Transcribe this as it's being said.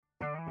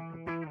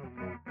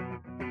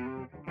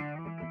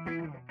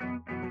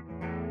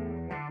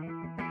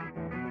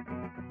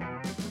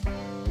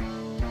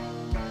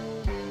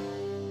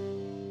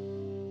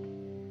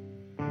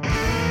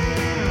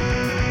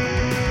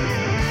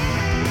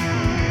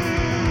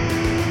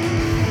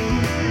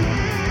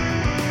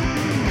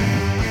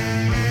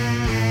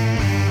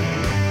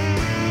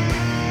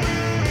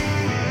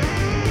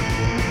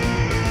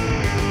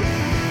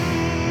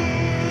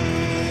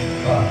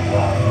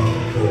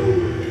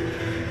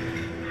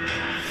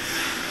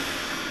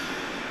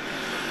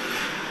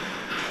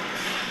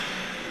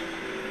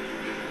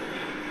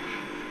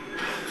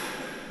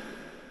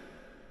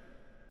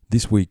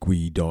This week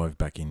we dive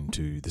back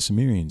into the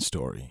Sumerian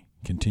story,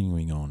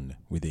 continuing on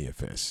with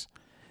EFS.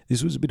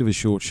 This was a bit of a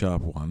short,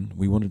 sharp one.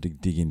 We wanted to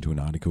dig into an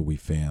article we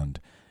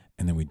found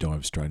and then we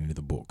dive straight into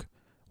the book.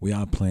 We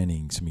are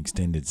planning some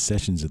extended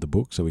sessions of the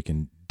book so we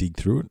can dig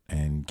through it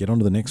and get on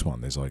to the next one.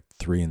 There's like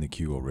 3 in the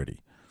queue already.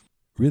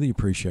 Really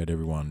appreciate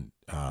everyone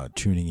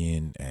tuning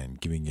in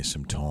and giving us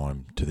some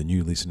time. To the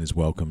new listeners,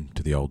 welcome.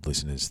 To the old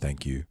listeners,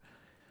 thank you.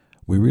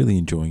 We're really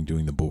enjoying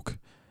doing the book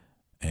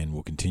and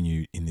we'll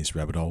continue in this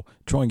rabbit hole.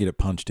 Try and get it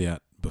punched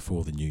out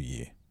before the new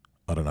year.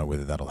 I don't know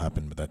whether that'll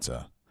happen, but that's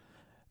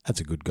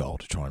a good goal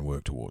to try and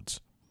work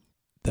towards.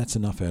 That's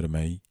enough out of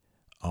me.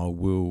 I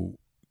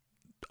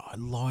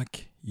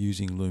like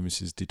using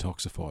Loomis's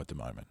Detoxify at the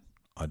moment.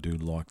 I do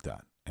like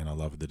that, and I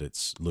love that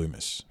it's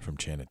Loomis from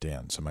Chan It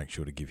Down, so make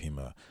sure to give him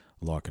a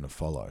like and a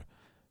follow.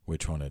 We're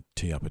trying to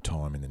tee up a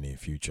time in the near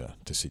future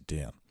to sit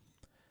down.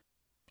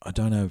 I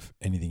don't have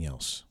anything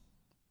else.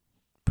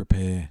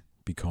 Prepare,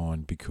 be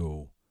kind, be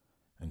cool,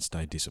 and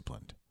stay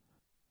disciplined.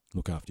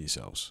 Look after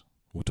yourselves.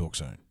 We'll talk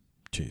soon.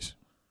 Cheers.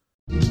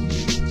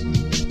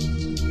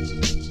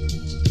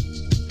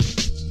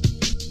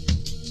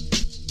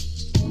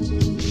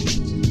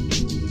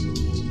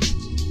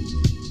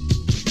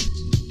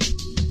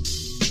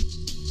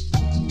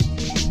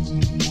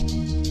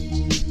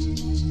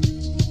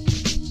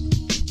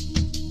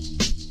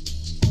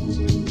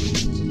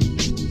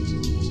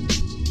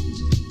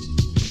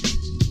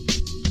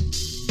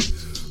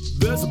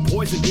 There's a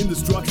poison in the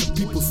structure.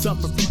 People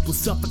suffer, people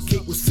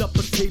suffocate. We're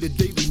suffocated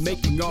daily,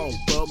 making our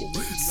bubble.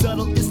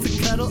 Subtle is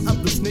the cuddle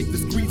of the snake that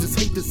squeezes.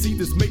 Hate to see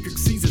this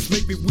matrix seizes.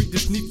 Maybe we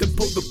just need to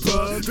pull the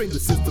plug. Drain the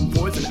system,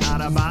 poison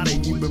out our body.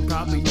 You've been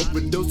probably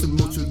overdosing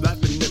most of your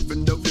life and never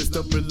noticed.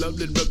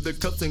 Overloaded, rub the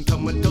cups and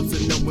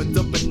comatose. No one's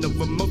open, no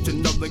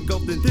emotion, nothing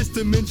golden. This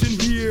dimension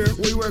here,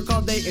 we work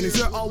all day and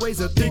it's always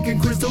a thinking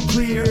crystal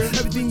clear.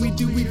 Everything we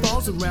do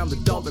revolves around the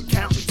dollar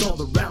count. It's all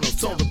around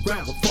us, all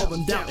around. We're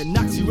falling down and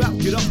knocks you out.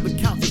 Get off the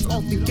couch, it's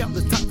all think out.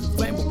 The type of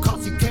flame will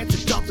cost you cancer,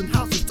 jobs and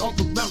houses all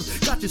around.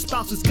 Got your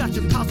spouses, got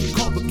your house, you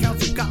call the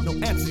council. Got no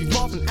answers,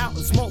 evolving out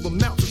in small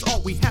amounts. It's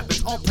all we have,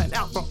 it's all planned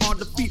out for our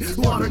defeat.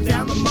 Water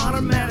down the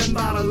modern man and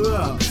bottle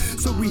up.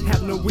 So we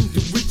have no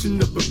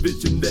intuition of a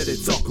vision that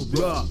it's all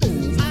corrupt.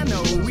 I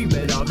know we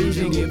read our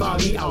vision, if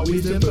we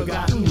always been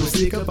forgotten. We're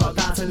sick of our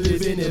thoughts and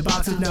living in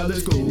boxes. Now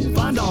let's go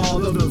find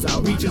all of those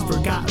outreaches,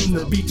 forgotten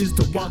the beaches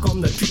to walk on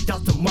the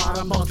treetops. To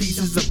waterfall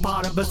pieces a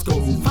part of us. Go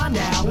find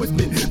out what's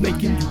been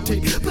making you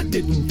take, but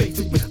didn't face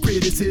it with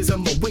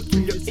criticism.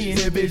 Awaken your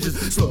inner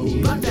visions. Slow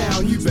life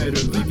down, you better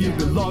leave your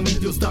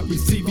belongings. You'll start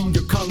receiving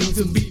your callings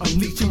and be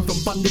unleashing from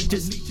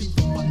bondages.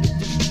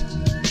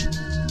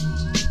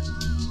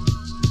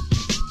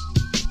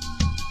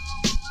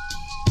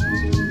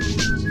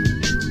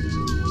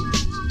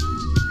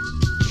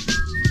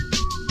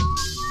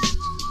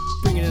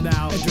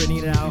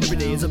 Draining it out, every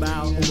day is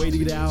about a way to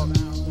get out.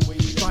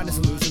 Find a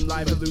solution,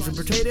 life illusion,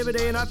 portrayed every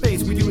day in our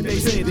face. We do what they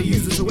say, they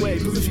use us away.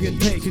 Pollution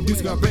and take,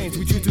 inducing our brains.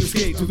 We choose to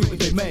escape, to do what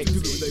they make,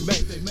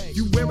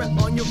 You wear it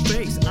on your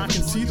face, I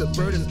can see the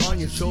burden on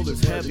your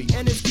shoulders heavy.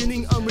 And it's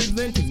getting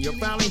unrelenting, you're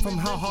fouling from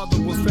how hard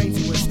the world strains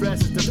you. When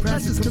stress is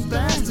depresses,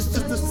 confess. It's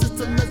just a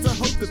system that's a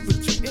hope that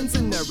puts you in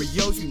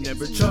scenarios you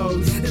never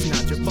chose. It's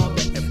not your fault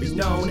that every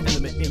known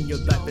element in your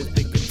life is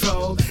in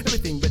control.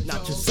 Everything but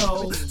not your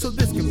soul. So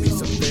this can be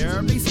some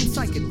therapy, some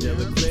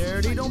psychedelic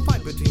clarity. Don't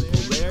fight between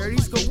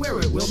polarities, go where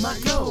it will not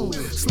go.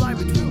 Slide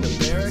between the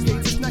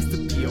barricades, it's nice to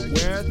be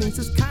aware of things.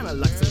 It's kinda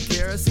like some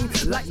kerosene,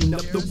 lighten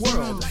up the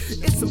world.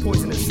 It's a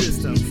poisonous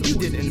system, you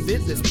didn't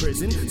invent this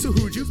prison. So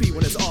who'd you be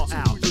when it's all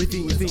out?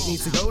 Everything you think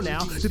needs to go now.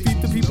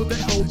 Defeat the people that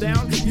hold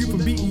down you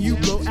from beating you,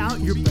 blow out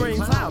your brain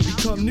cloud.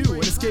 Become new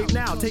and escape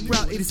now, take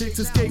Route 86,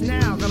 escape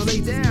now. Gotta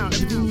lay down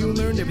everything you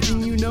learned,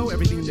 everything you know,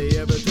 everything they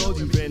ever told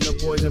you. Drain the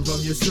poison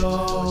from your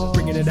soul,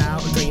 bringing it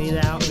out, draining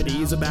it out. Every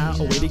day is about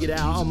a way to get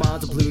out. Our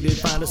minds are polluted,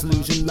 find a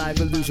solution, life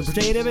illusion.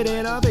 Portrayed every day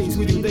in our face,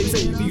 we do what they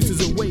say. The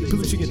uses of weight,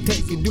 pollution and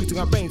take, inducing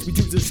our brains. We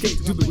choose to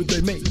escape, do what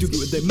they make, do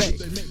what they make.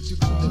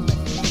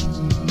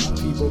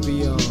 People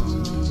beyond.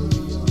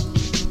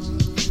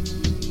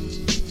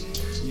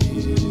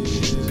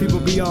 People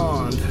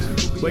beyond.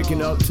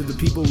 Waking up to the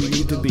people we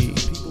need to be.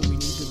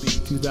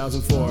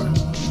 2004.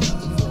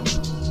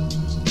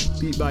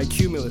 Beat by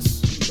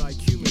Cumulus.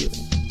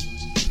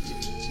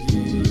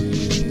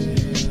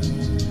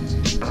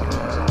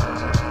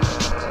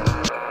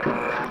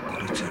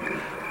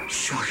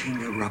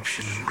 Shocking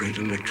eruption of great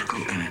electrical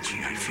energy.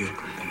 I feel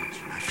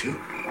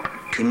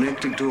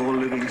connected to all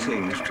living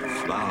things, to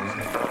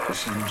flowers, to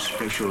some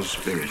special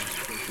spirit,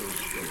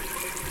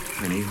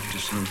 and even to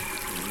some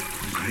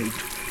great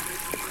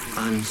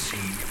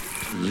unseen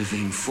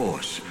living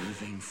force.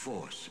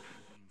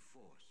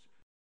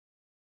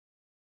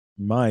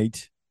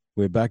 Mate,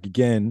 we're back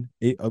again.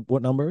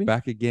 What number are we?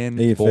 Back again,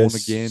 EFS, born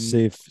again.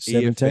 CF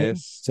 17?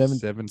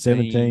 EFS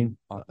 17,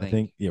 I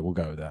think. Yeah, we'll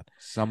go with that.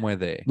 Somewhere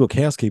there. Look,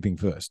 housekeeping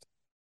first.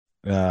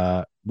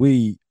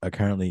 We are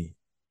currently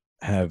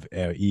have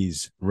our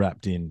ears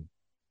wrapped in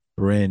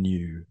brand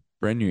new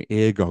Brand new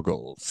air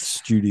goggles.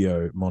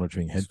 studio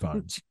monitoring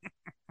headphones.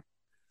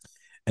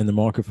 And the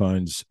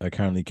microphones are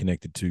currently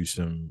connected to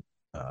some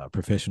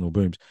professional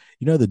booms.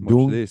 You know the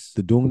Watch this.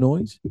 dung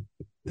noise?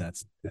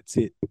 That's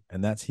it.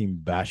 And that's him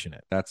bashing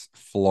it, That's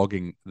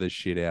flogging the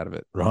shit out of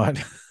it.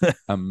 right?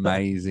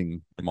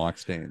 Amazing mic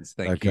stands.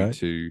 Thank you Okay.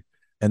 to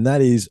And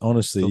that is the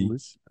honestly,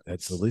 listeners.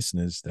 that's the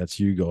listeners. That's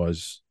you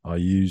guys. I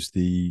use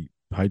the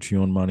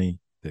Patreon money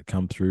that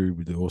come through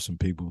with the awesome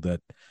people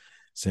that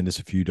send us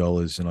a few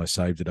dollars, and I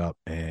saved it up.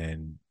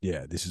 And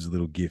yeah, this is a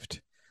little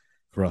gift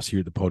for us here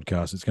at the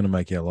podcast. It's going to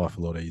make our life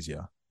a lot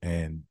easier.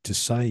 And to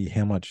say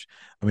how much,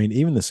 I mean,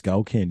 even the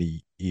Skull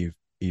Candy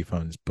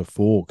earphones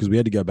before, because we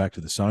had to go back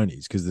to the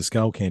Sonys because the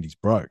Skull Candies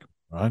broke,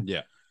 right?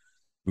 Yeah.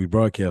 We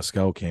broke our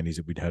Skull Candies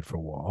that we'd had for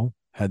a while,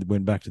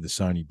 went back to the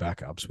Sony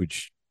backups,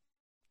 which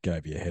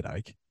gave you a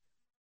headache.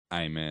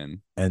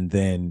 Amen. And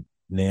then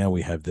now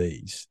we have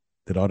these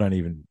that I don't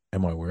even,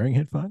 am I wearing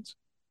headphones?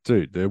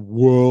 Dude, they're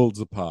worlds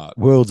apart.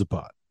 Worlds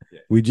apart. Yeah.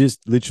 We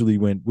just literally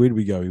went, where did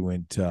we go? We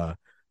went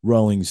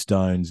Rolling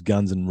Stones,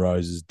 Guns N'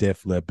 Roses,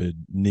 Def Leppard,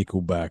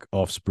 Nickelback,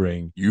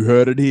 Offspring. You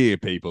heard it here,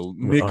 people.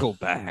 Right.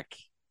 Nickelback.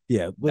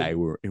 Yeah.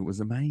 It was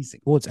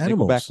amazing. Well, it's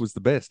Animals. Nickelback was the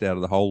best out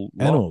of the whole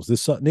lot. Animals.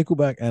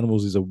 Nickelback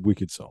Animals is a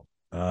wicked song.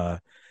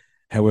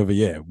 However,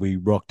 yeah, we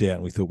rocked out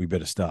and we thought we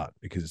better start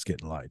because it's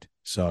getting late.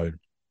 So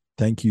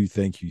thank you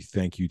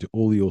to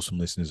all the awesome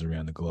listeners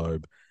around the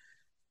globe.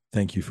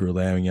 Thank you for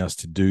allowing us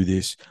to do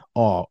this.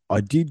 Oh, I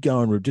did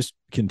go and just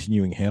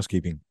continuing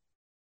housekeeping.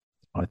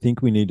 I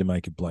think we need to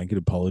make a blanket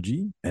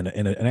apology and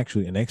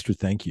actually an extra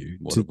thank you.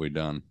 What have we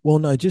done? Well,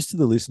 no, just to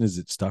the listeners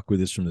that stuck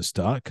with us from the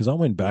start, because I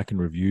went back and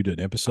reviewed an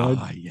episode.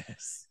 Ah,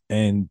 yes.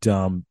 And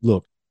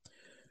look,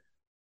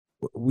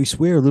 we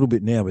swear a little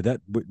bit now, but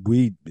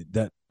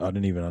that I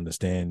don't even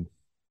understand.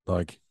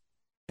 Like,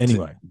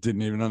 anyway,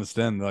 Didn't even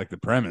understand like the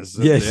premise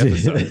of yes, the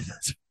episode.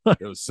 that's right.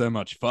 There was so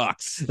much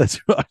fucks. That's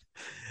right.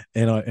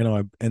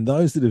 And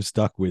those that have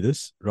stuck with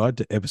us, right,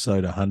 to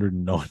episode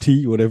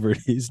 190, whatever it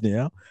is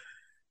now,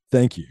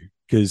 thank you,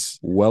 because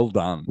Well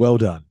done. well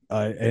done.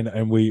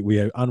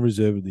 We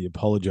unreservedly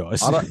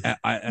apologize.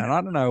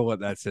 I don't know what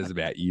that says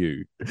about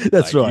you.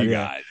 That's Like, right. you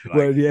Yeah. guys, like,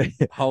 Well, yeah.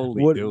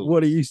 holy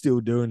What are you still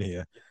doing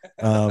here?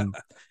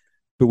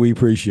 But we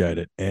appreciate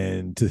it,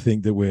 and to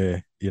think that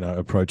we're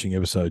approaching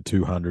episode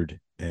 200,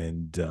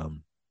 and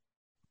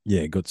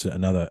got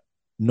another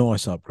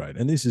nice upgrade.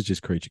 And this is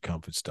just creature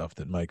comfort stuff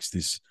that makes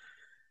this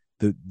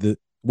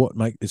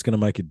it's going to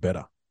make it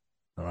better.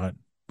 All right.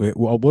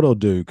 What I'll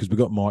do, because we've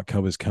got mic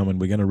covers coming,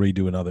 we're going to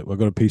redo another. We've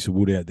got a piece of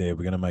wood out there.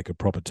 We're going to make a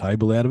proper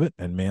table out of it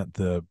and mount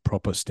the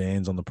proper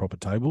stands on the proper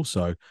table.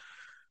 So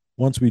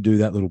once we do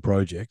that little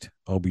project,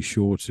 I'll be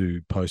sure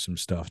to post some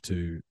stuff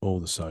to all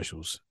the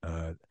socials.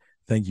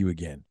 Thank you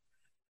again.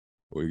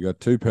 We got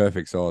 2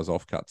 perfect size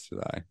offcuts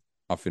today.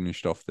 I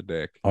finished off the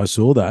deck. I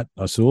saw that.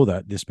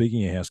 Just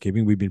speaking of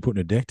housekeeping, we've been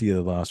putting a deck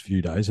together the last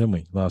few days, haven't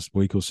we? Last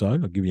week or so. I'll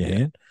give you a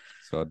hand.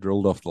 So I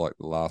drilled off like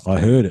the last. I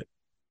heard it.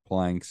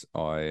 Planks.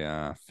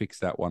 I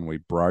fixed that one we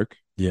broke.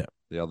 Yeah.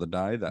 The other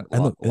day, that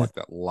And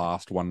that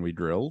last one we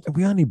drilled.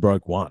 We only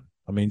broke one.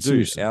 I mean, Dude,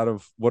 seriously. out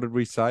of what did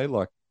we say?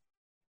 Like,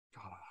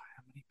 God,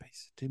 how many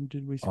pieces of timber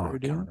did we Oh, screw I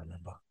down? can't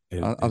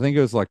remember. I think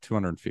it was like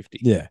 250.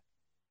 Yeah.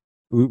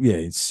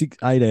 It's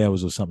 8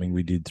 hours or something.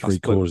 We did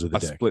three-quarters of the I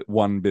deck. split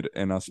one bit,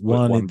 and I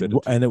split one bit.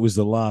 And it was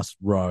the last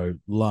row,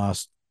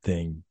 last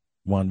thing,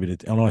 one bit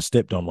of, and I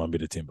stepped on one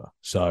bit of timber.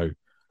 So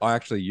I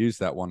actually used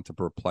that one to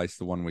replace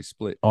the one we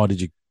split. oh,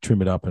 did you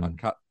trim it up I and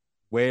cut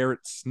where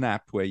it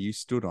snapped, where you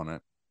stood on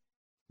it,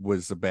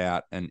 was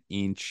about an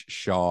inch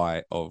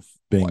shy of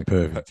being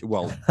perfect?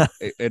 Well,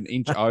 an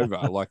inch over.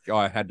 Like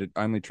I had to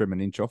only trim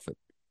an inch off it.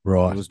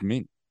 Right. It was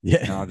mint. Yeah.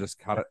 And I just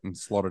cut it and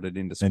slotted it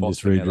into And spots.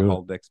 just And now the redrew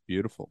whole deck's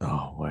beautiful.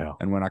 Oh wow.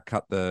 And when I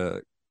cut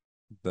the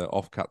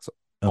offcuts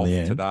On off the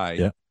end, today,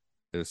 yeah.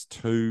 there's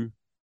 2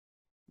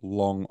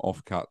 long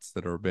offcuts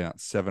that are about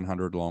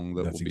 700 long.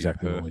 That That's will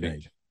exactly be what perfect. we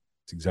need.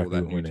 It's exactly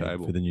that what we new need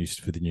table.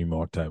 for the new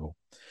mic table.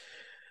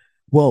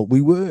 Well,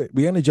 we're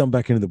going to jump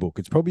back into the book.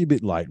 It's probably a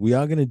bit late. We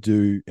are going to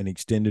do an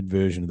extended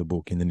version of the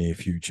book in the near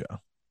future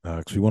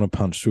because we want to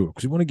punch through it,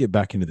 because we want to get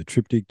back into the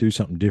triptych, do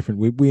something different.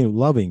 We're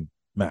loving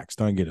Max,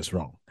 don't get us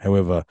wrong.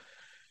 However,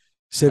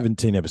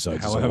 17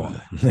 episodes is a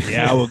lot. the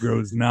hour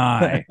grows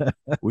nigh.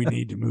 We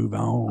need to move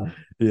on.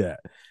 Yeah.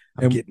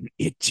 I'm getting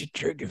itchy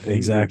trigger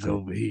fingers Exactly.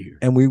 over here.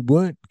 And we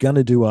weren't going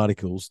to do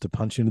articles to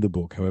punch into the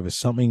book. However,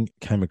 something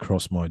came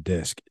across my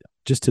desk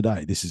just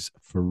today. This is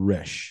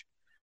fresh.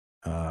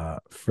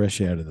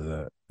 Fresh out of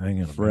the, hang on a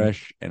minute.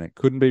 Fresh, and it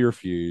couldn't be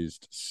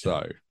refused.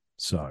 So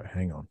So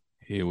hang on.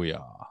 here we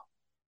are.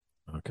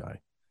 Okay.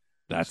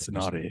 That's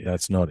not it.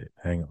 That's not it.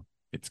 Hang on.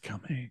 It's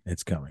coming.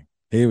 It's coming.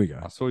 Here we go.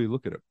 I saw you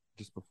look at it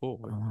just before.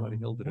 Where the bloody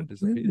hell did it Where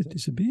disappear? did it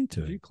disappear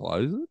to? Did you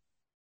close it?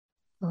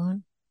 Oh,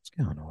 what's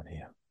going on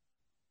here?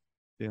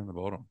 Down the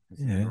bottom.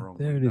 It's in the Yeah, wrong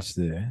there it window. is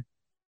there.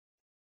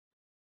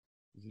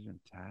 Position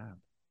tab.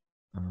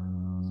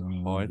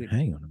 Hang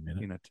hiding on a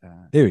minute. in a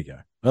tab. There we go.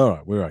 All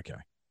right, we're okay.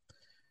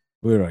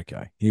 We're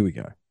okay. Here we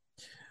go.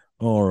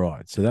 All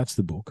right, so that's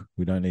the book.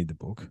 We don't need the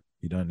book.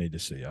 You don't need to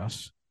see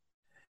us.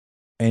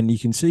 And you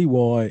can see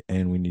why,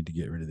 and we need to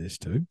get rid of this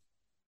too.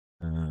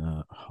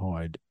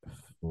 Hide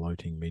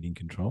floating meeting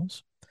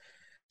controls.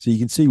 So you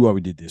can see why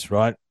we did this,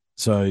 right?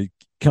 So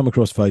come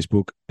across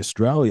Facebook,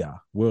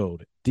 Australia,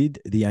 world. Did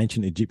the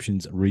ancient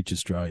Egyptians reach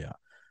Australia?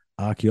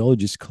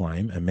 Archaeologists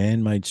claim a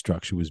man-made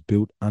structure was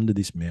built under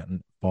this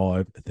mountain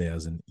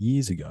 5,000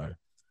 years ago.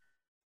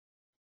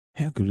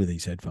 How good are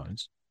these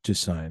headphones?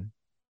 Just saying.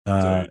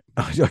 I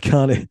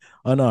can't.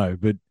 I know,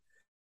 but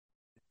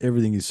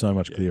everything is so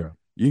much clearer.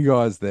 You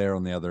guys there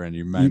on the other end,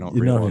 you may not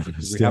realize it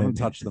because we haven't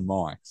touched the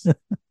mics,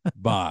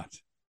 but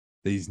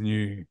these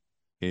new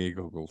ear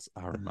goggles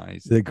are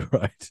amazing. They're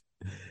great.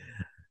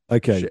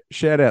 Okay.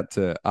 Shout out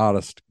to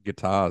Artist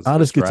Guitars.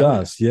 Artist Australia.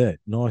 Guitars, yeah.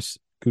 Nice,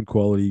 good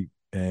quality,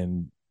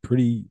 and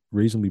pretty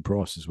reasonably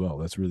priced as well.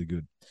 That's really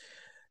good.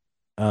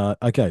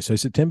 Okay, so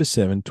September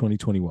 7,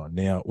 2021.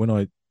 Now,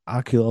 when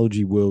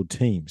Archaeology World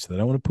teams, they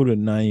don't want to put a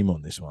name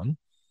on this one,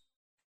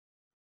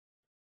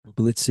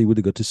 but let's see what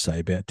they've got to say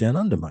about Down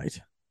Under,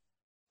 mate.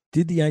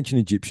 Did the ancient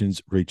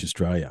Egyptians reach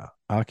Australia?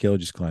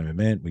 Archaeologists claim a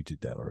man. We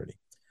did that already.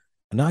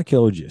 An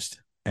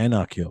archaeologist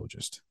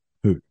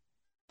who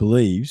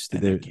believes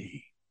that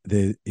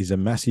there is a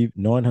massive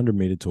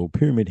 900-meter tall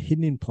pyramid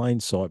hidden in plain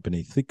sight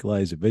beneath thick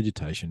layers of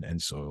vegetation and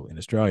soil in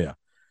Australia.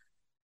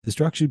 The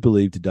structure is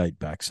believed to date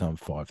back some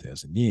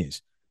 5,000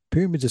 years.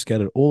 Pyramids are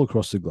scattered all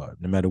across the globe.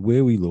 No matter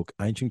where we look,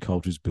 ancient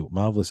cultures built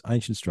marvelous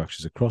ancient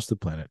structures across the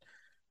planet,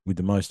 with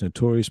the most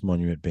notorious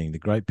monument being the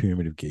Great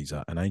Pyramid of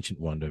Giza, an ancient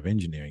wonder of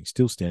engineering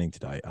still standing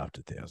today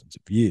after thousands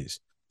of years.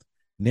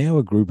 Now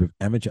a group of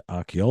amateur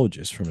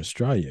archaeologists from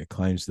Australia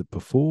claims that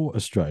before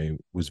Australia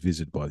was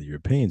visited by the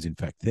Europeans, in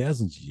fact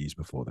thousands of years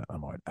before that, I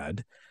might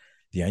add,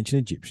 the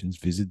ancient Egyptians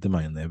visited the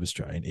mainland of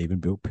Australia and even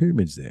built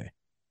pyramids there.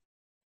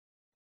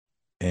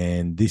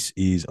 And this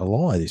is a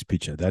lie, this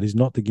picture. That is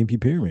not the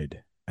Gympie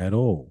Pyramid at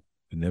all.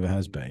 It never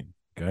has been.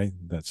 Okay?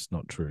 That's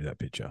not true, that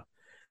picture.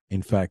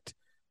 In fact,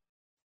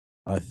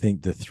 I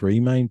think the three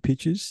main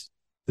pictures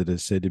that are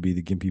said to be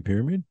the Gympie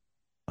Pyramid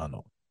are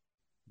not.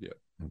 Yeah.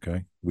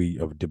 Okay. We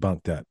have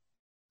debunked that.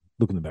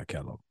 Look in the back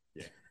catalogue.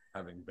 Yeah.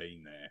 Having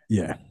been there.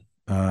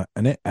 Yeah.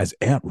 And as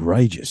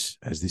outrageous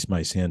as this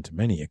may sound to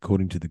many,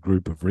 according to the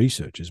group of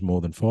researchers,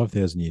 more than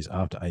 5,000 years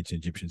after ancient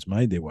Egyptians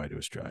made their way to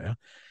Australia,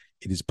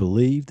 it is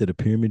believed that a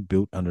pyramid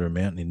built under a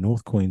mountain in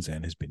North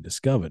Queensland has been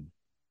discovered.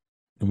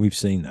 And we've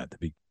seen that.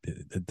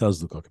 It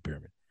does look like a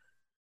pyramid.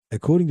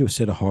 According to a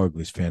set of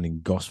hieroglyphs found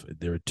in Gosford,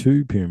 there are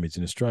two pyramids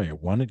in Australia,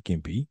 one at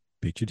Gympie,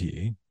 pictured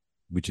here,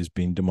 which has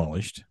been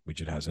demolished,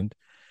 which it hasn't,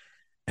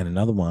 and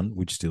another one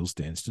which still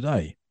stands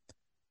today.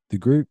 The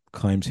group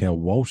claims how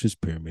Walsh's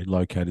pyramid,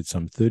 located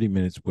some 30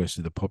 minutes west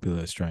of the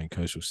popular Australian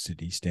coastal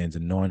city, stands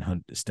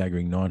a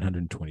staggering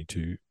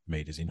 922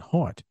 metres in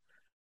height.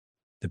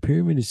 The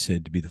pyramid is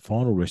said to be the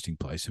final resting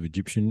place of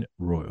Egyptian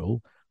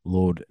royal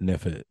Lord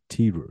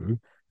Nefertiru,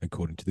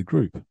 according to the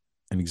group,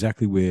 and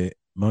exactly where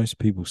most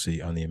people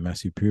see only a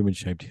massive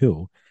pyramid-shaped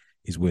hill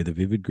is where the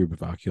vivid group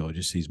of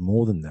archaeologists sees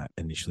more than that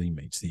initially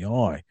meets the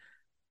eye.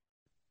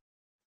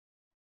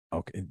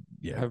 Okay,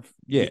 yeah.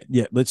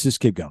 Yeah, let's just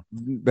keep going.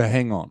 But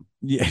hang on.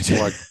 Yeah.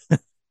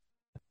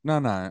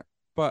 No,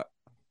 but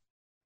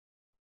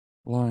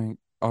like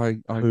I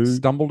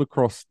stumbled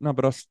across,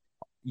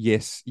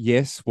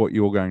 yes, what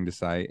you're going to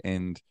say,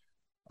 and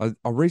I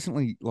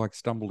recently like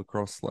stumbled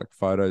across like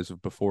photos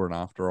of before and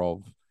after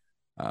of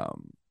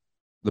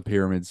the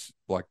pyramids,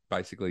 like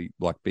basically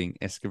like being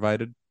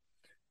excavated.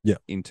 Yeah.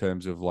 In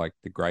terms of like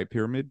the Great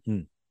Pyramid,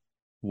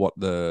 what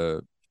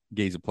the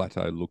Giza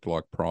Plateau looked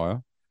like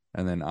prior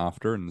and then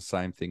after, and the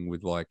same thing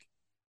with like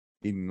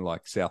in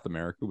like South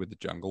America with the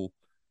jungle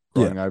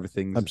growing over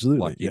things. Absolutely.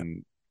 Like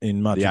in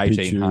Machu the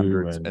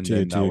 1800s and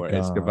then they were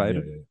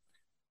excavated.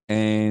 Yeah.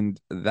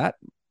 And that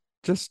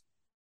just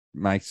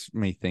makes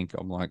me think,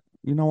 I'm like,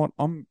 you know what?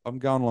 I'm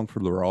going along for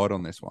the ride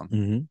on this one.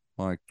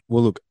 Mm-hmm. Like,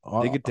 well, look,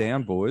 dig it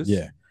down, boys.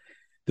 Yeah.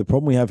 The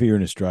problem we have here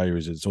in Australia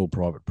is it's all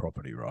private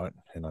property, right?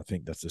 And I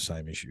think that's the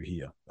same issue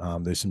here.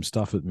 There's some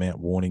stuff at Mount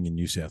Warning in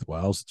New South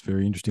Wales. It's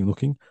very interesting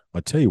looking.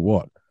 I tell you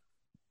what,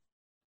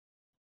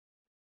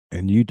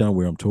 and you know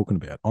where I'm talking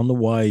about. On the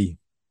way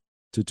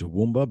to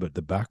Toowoomba, but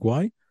the back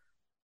way,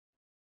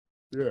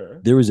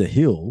 there is a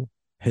hill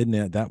heading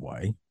out that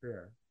way.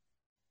 Yeah.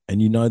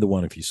 And you know the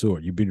one if you saw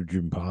it. You've been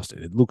driven past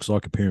it. It looks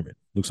like a pyramid.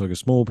 It looks like a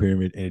small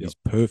pyramid, and it is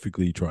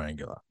perfectly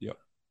triangular. Yep.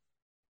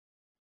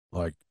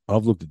 Like,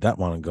 I've looked at that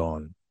one and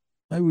gone,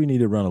 maybe we need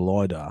to run a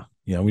LiDAR.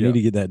 You know, we need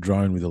to get that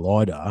drone with a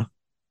LiDAR,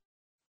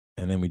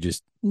 and then we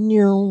just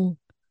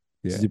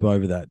zip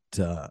over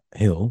that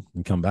hill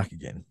and come back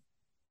again.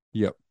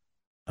 Yep.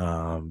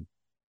 I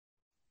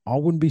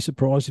wouldn't be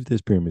surprised if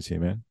there's pyramids here,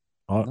 man.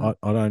 I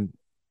don't.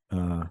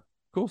 Of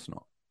course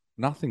not.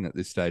 Nothing at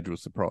this stage will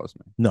surprise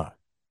me. No.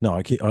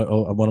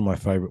 One of my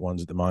favorite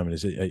ones at the moment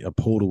is a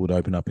portal would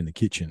open up in the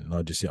kitchen, and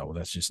I just say, "Oh, well,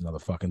 that's just another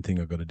fucking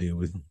thing I've got to deal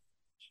with."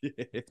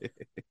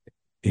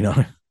 You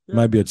know,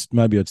 maybe I'd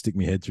stick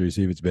my head through,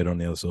 see if it's better on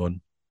the other side.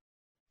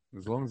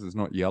 As long as it's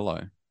not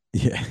yellow.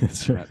 Yeah,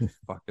 that's right. That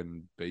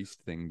fucking beast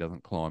thing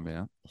doesn't climb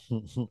out.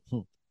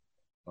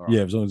 All right.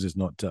 Yeah, as long as it's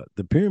not.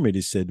 The pyramid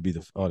is said to be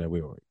the. Oh, no,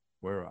 we already.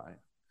 Where are you?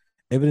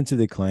 Evidence of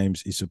their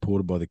claims is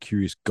supported by the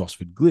curious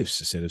Gosford glyphs,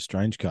 a set of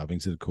strange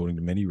carvings that, according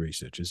to many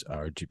researchers,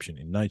 are Egyptian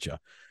in nature.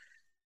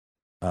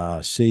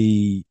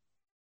 See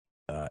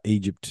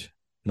Egypt,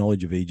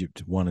 Knowledge of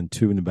Egypt 1 and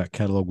 2 in the back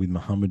catalogue with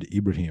Muhammad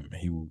Ibrahim.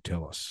 He will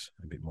tell us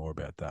a bit more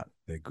about that.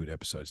 They're good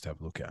episodes to have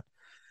a look at.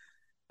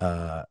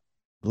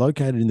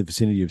 Located in the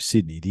vicinity of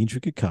Sydney, the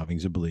intricate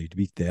carvings are believed to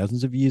be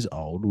thousands of years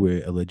old,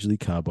 were allegedly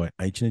carved by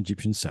ancient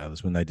Egyptian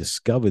sailors when they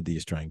discovered the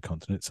Australian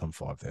continent some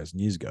 5,000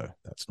 years ago.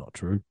 That's not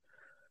true.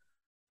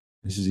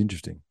 This is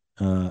interesting.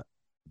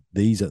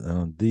 These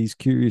are these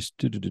curious.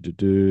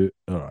 All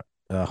right.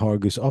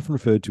 Hieroglyphs often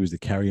referred to as the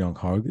Carryong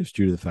hieroglyphs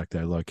due to the fact they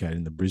are located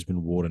in the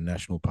Brisbane Water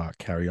National Park,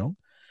 Carryong,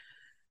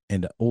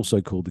 and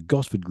also called the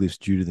Gosford glyphs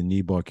due to the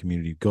nearby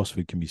community of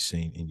Gosford can be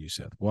seen in New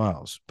South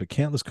Wales. But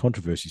countless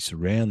controversies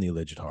surround the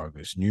alleged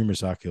hieroglyphs.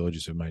 Numerous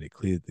archaeologists have made it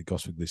clear that the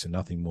Gosford glyphs are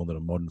nothing more than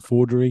a modern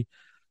forgery.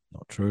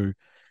 Not true.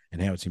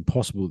 And how it's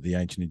impossible that the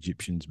ancient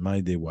Egyptians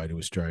made their way to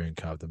Australia and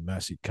carved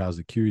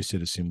a curious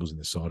set of symbols in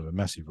the side of a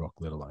massive rock,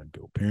 let alone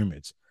build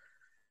pyramids.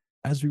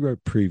 As we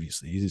wrote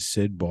previously, it is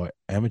said by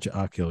amateur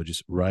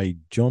archaeologist Ray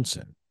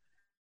Johnson,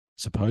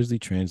 supposedly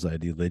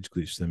translated the alleged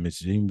glyphs to the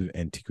Museum of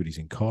Antiquities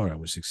in Cairo and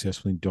was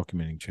successfully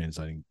documenting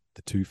translating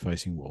the two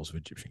facing walls of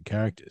Egyptian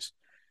characters.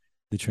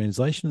 The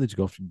translation of the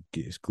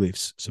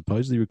glyphs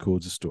supposedly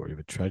records the story of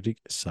a tragic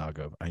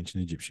saga of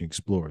ancient Egyptian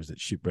explorers that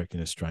shipwrecked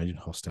in a strange and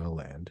hostile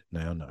land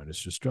now known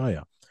as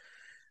Australia.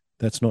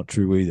 That's not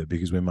true either,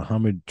 because when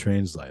Muhammad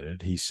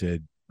translated, he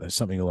said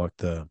something like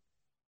the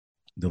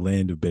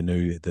land of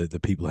Bennu, the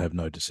people have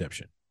no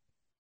deception,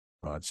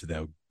 right? So they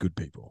were good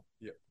people,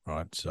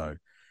 right? So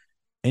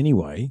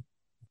anyway,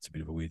 it's a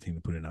bit of a weird thing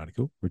to put in an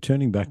article.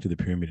 Returning back to the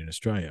pyramid in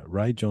Australia,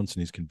 Ray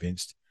Johnson is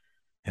convinced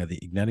how the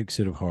enigmatic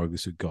set of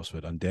hieroglyphs at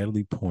Gosford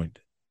undoubtedly point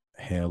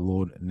how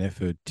Lord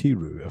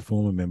Nefertiru, a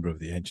former member of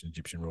the ancient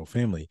Egyptian royal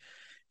family,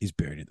 is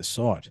buried at the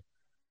site.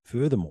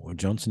 Furthermore,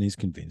 Johnson is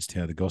convinced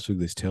how the Gosford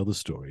glyphs tell the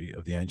story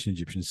of the ancient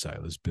Egyptian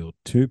sailors built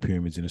two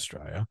pyramids in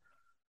Australia,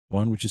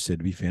 one which is said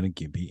to be found in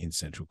Gympie in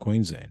central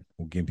Queensland.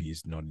 Well, Gympie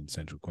is not in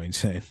central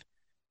Queensland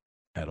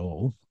at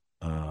all.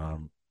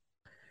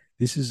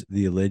 This is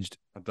the alleged...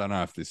 I don't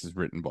know if this is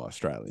written by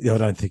Australians. Yeah, I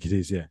don't think it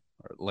is, yeah.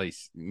 Or at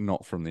least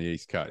not from the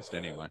East Coast,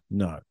 anyway.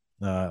 No.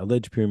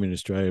 Alleged pyramid in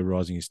Australia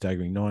rising a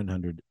staggering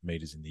 900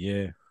 metres in the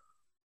air.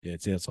 Yeah,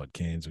 it's outside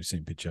Cairns. We've seen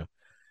a picture.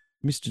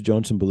 Mr.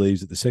 Johnson believes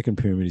that the second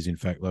pyramid is in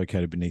fact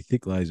located beneath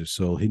thick layers of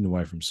soil hidden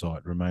away from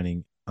sight,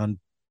 remaining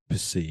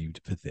unperceived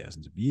for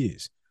thousands of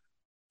years.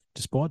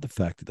 Despite the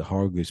fact that the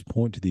hieroglyphs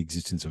point to the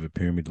existence of a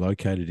pyramid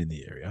located in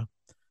the area,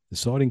 the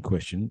site in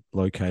question,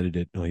 located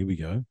at, here we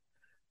go,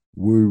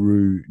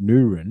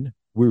 Wurunuran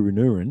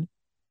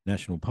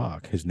National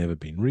Park, has never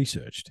been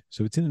researched.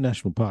 So it's in a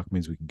national park,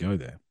 means we can go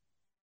there.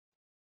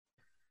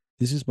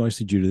 This is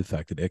mostly due to the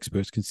fact that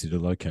experts consider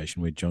the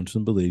location where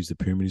Johnson believes the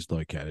pyramid is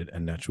located a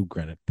natural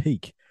granite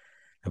peak.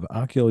 However,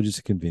 archaeologists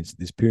are convinced that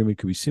this pyramid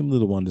could be similar to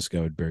the one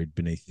discovered buried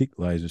beneath thick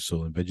layers of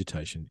soil and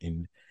vegetation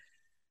in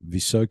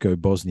Visoko,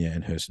 Bosnia,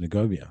 and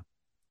Herzegovina.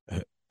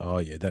 Oh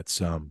yeah, that's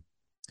The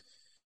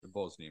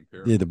Bosnian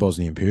pyramid. yeah, the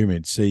Bosnian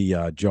pyramid. See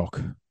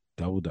Jock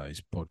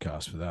Doubleday's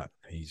podcast for that.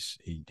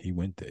 He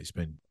went there. He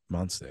spent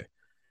months there.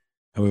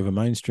 However,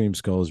 mainstream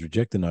scholars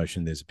reject the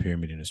notion there's a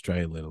pyramid in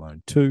Australia, let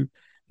alone two,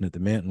 and that the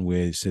mountain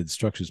where said the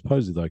structure is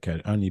supposedly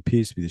located only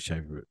appears to be the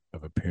shape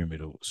of a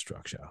pyramidal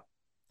structure.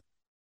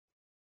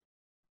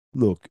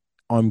 Look,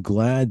 I'm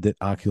glad that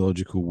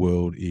Archaeological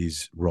World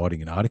is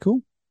writing an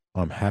article.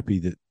 I'm happy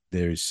that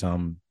there is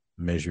some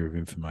measure of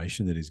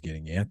information that is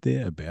getting out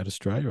there about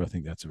Australia. I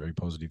think that's a very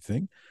positive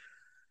thing.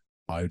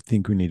 I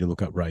think we need to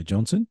look up Ray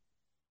Johnson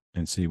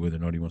and see whether or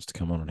not he wants to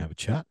come on and have a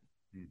chat.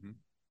 Mm-hmm.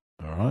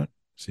 All right.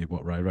 See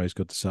what Ray's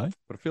got to say.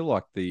 But I feel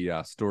like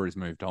the story's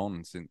moved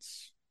on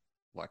since,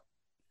 like,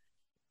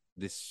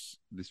 this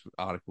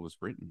article was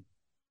written.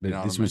 You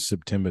know This what I mean? was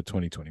September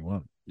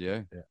 2021.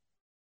 Yeah. Yeah.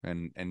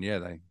 And yeah,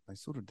 they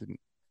sort of didn't.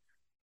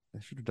 They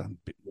should have done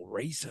a bit more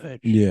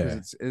research. Yeah.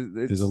 'Cause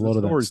There's a lot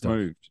of that story's stuff.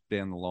 moved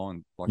down the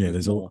line. Like, Yeah,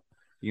 there's more.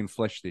 You can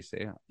flesh this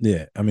out.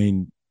 Yeah. I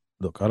mean,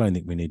 look, I don't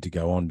think we need to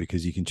go on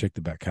because you can check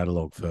the back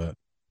catalogue for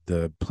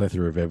the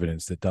plethora of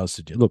evidence that does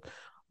suggest. Look,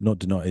 not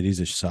deny it is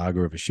a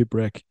saga of a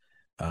shipwreck.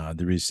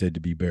 There is said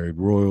to be buried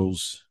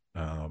royals.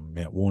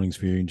 Mount Warning's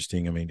very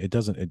interesting. I mean, it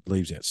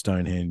leaves out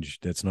Stonehenge.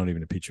 That's not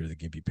even a picture of the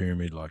Gympie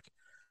Pyramid. Like,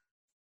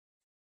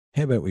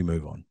 how about we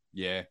move on?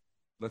 Yeah.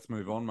 Let's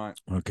move on, mate.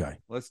 Okay.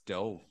 Let's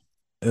delve.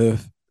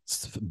 Earth.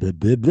 Blah,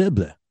 blah, blah,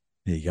 blah.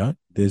 There you go.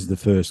 There's the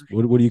first.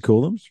 What do you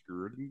call them?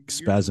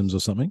 Spasms or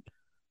something?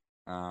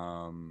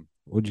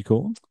 What do you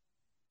call them?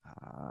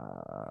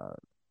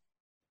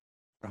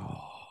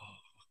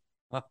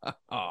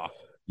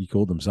 You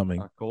called them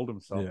something. I called him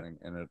something,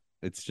 and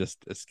it's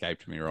just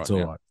escaped me right It's now.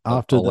 all right.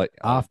 After the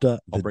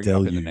I'll bring it up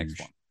in the deluge,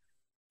 next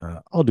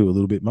one. I'll do a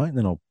little bit, mate, and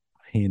then I'll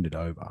hand it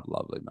over.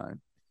 Lovely, mate.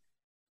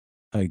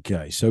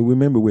 Okay, so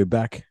remember we're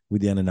back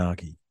with the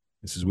Anunnaki.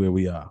 This is where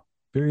we are.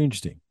 Very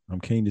interesting. I'm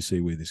keen to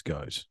see where this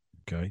goes.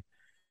 Okay.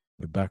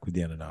 We're back with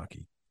the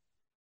Anunnaki.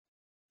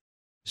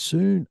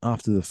 Soon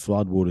after the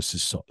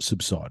floodwaters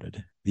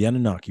subsided, the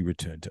Anunnaki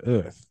returned to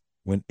Earth.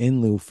 When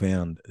Enlil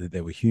found that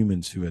there were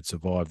humans who had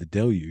survived the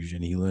deluge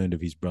and he learned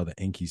of his brother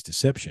Enki's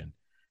deception,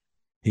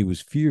 he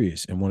was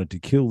furious and wanted to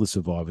kill the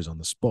survivors on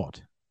the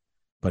spot.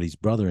 But his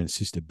brother and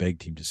sister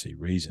begged him to see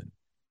reason.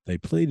 They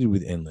pleaded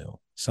with Enlil,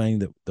 saying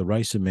that the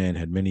race of man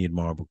had many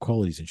admirable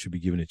qualities and should be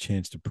given a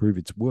chance to prove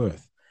its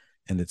worth,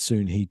 and that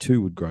soon he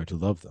too would grow to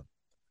love them.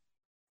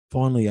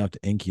 Finally, after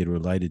Enki had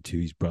related to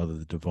his brother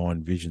the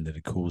divine vision that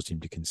had caused him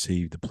to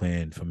conceive the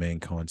plan for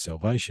mankind's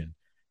salvation,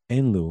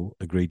 Enlil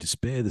agreed to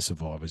spare the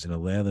survivors and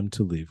allow them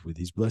to live with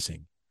his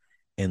blessing.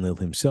 Enlil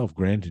himself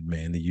granted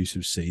man the use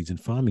of seeds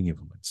and farming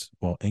implements,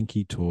 while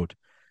Enki taught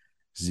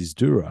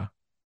Zizdura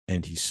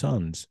and his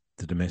sons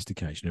the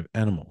domestication of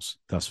animals.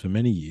 Thus, for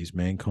many years,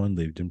 mankind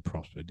lived and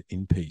prospered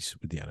in peace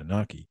with the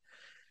Anunnaki.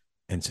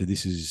 And so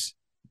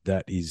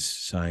that is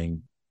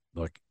saying,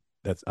 like,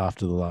 that's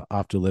after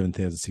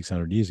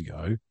 11,600 years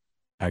ago,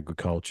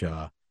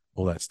 agriculture,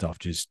 all that stuff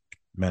just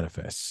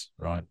manifests,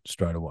 right,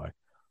 straight away.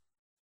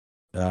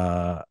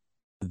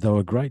 Though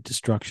a great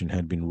destruction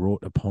had been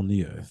wrought upon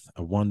the earth,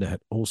 a wonder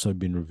had also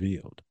been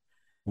revealed.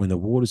 When the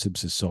waters had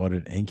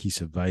subsided, Enki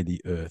surveyed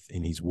the earth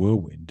in his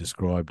whirlwind,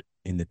 described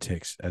in the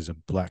text as a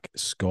black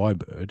sky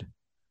bird.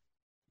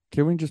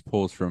 Can we just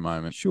pause for a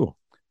moment? Sure.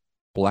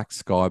 Black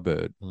Sky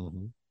Bird.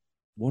 Mm-hmm.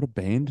 What a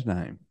band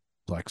name.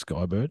 Black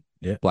sky bird.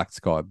 Yeah. Black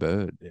Sky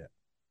Bird. Yeah.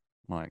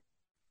 Like,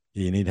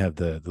 yeah, you need to have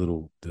the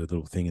little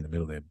thing in the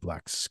middle there,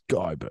 black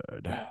sky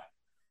bird.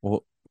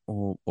 Or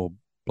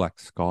Black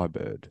Sky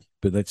Bird.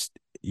 But that's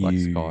Black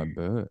Sky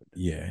Bird.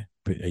 Yeah.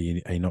 But are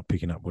you not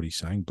picking up what he's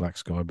saying? Black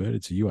sky bird.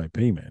 It's a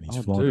UAP, man.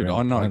 He's flying dude,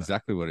 around. I know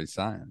exactly what he's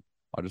saying.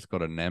 I just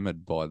got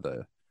enamored by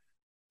the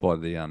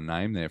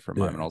name there for a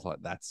moment. I was like,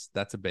 that's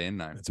a band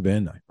name. It's a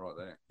band name. Right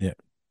there. Yeah.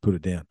 Put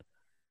it down.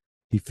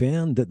 He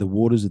found that the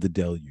waters of the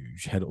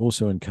deluge had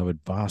also uncovered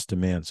vast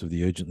amounts of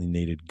the urgently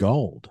needed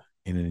gold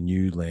in a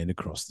new land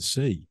across the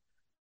sea.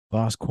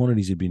 Vast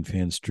quantities had been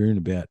found strewn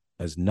about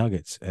as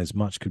nuggets, as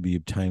much could be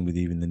obtained with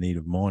even the need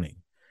of mining.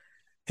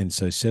 And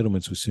so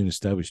settlements were soon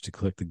established to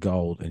collect the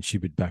gold and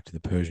ship it back to the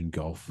Persian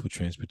Gulf for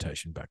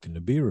transportation back to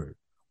Nibiru.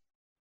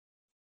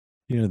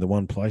 You know, the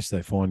one place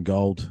they found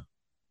gold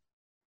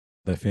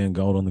on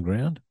the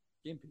ground?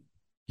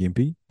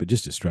 Gympie, but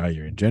just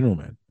Australia in general,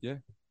 man. Yeah.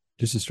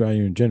 Just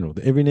Australia in general.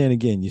 Every now and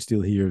again, you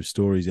still hear of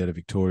stories out of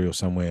Victoria or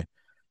somewhere.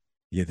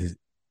 Yeah,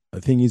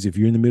 the thing is, if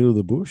you're in the middle of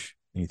the bush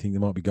and you think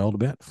there might be gold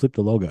about, flip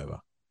the log over.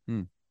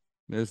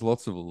 There's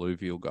lots of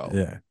alluvial gold.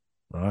 Yeah,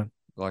 right.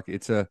 Like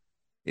it's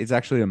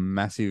actually a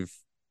massive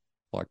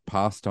like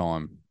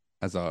pastime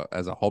as a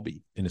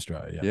hobby in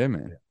Australia. Yeah,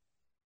 man. Yeah.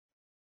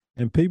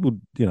 And people,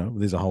 you know,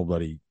 there's a whole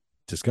bloody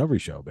Discovery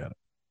show about it.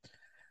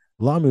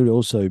 Lamu had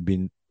also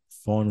been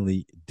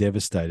finally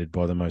devastated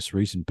by the most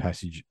recent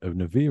passage of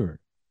Nibiru.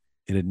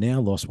 It had now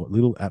lost what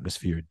little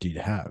atmosphere it did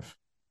have.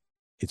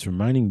 Its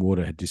remaining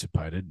water had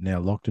dissipated, now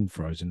locked and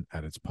frozen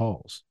at its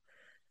poles.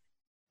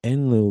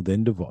 Enlil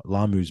then divided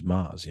Lamu's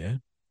Mars, yeah?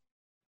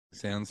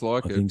 Sounds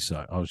like it. I think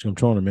so. I'm trying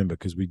to remember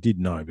because we did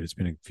know, but it's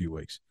been a few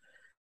weeks.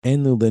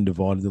 Enlil then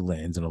divided the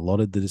lands and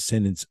allotted the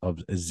descendants of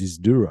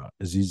Zisudra.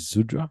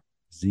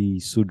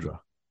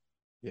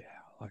 Yeah,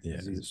 like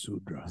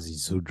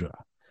Zisudra.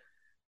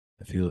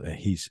 I feel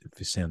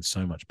it sounds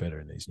so much better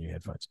in these new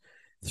headphones.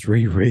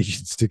 3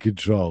 regions to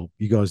control.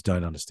 You guys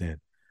don't understand.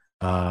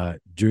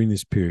 During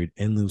this period,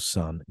 Enlil's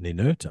son,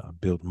 Ninurta,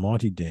 built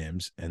mighty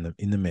dams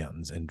in the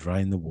mountains and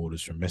drained the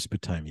waters from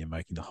Mesopotamia,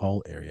 making the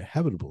whole area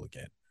habitable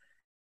again.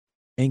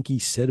 Enki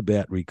set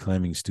about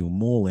reclaiming still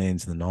more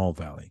lands in the Nile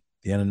Valley.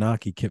 The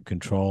Anunnaki kept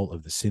control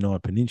of the Sinai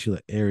Peninsula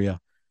area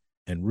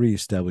and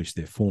re-established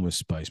their former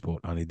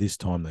spaceport, only this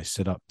time they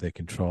set up their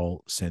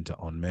control center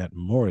on Mount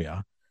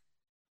Moriah,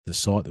 the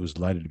site that was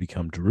later to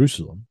become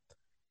Jerusalem,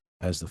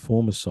 as the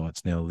former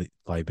sites now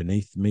lay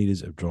beneath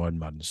meters of dried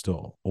mud and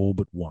soil, all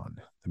but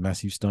one. The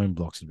massive stone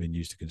blocks had been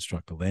used to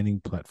construct a landing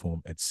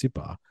platform at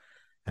Sippar,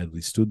 had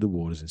withstood the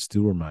waters and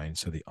still remained,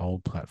 so the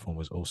old platform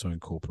was also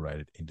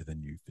incorporated into the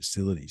new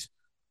facilities.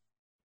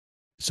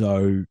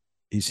 So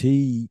is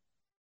he...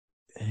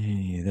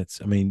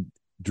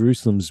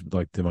 Jerusalem's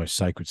like the most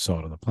sacred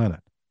site on the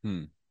planet.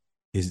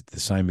 Is it the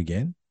same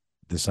again?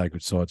 The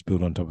sacred site's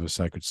built on top of a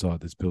sacred site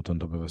that's built on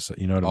top of a...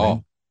 You know what I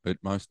mean? It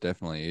most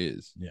definitely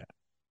is. Yeah.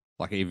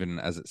 Like even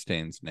as it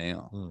stands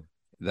now,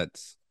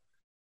 that's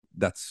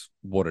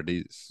what it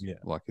is. Yeah.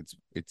 Like it's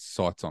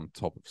sites on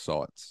top of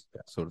sites,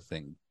 sort of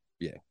thing.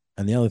 Yeah.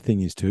 And the other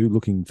thing is too,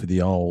 looking for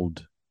this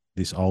old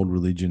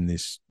religion,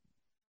 this,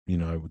 you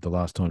know, the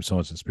last time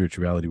science and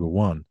spirituality were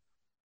one,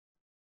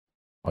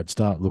 I'd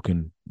start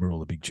looking where all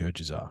the big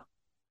churches are,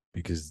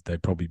 because they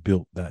probably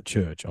built that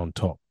church on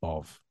top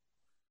of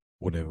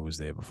whatever was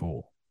there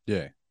before.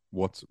 Yeah.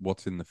 What's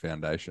in the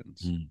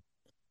foundations?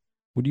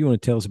 What do you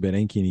want to tell us about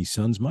Enki and his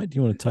sons, mate? Do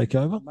you want to take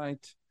over?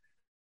 Mate,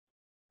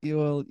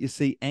 well, you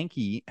see,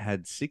 Enki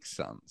had 6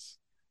 sons.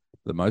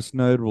 The most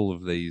notable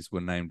of these were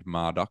named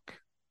Marduk,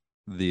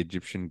 the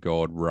Egyptian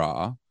god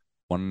Ra,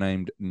 one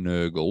named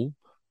Nergal,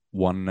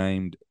 one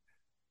named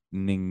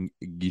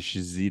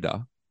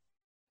Ningishzida,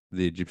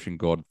 the Egyptian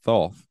god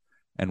Thoth,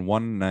 and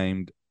one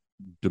named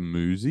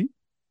Dumuzi.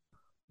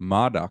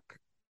 Marduk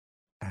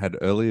had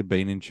earlier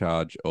been in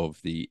charge of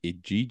the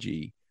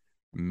Igigi,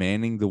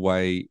 manning the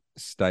way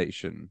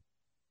station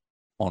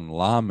on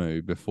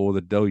Lamu before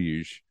the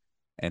deluge,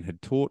 and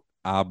had taught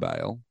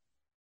Arbel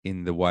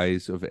in the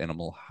ways of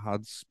animal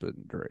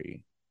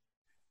husbandry.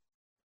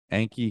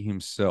 Anki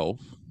himself,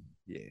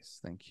 yes,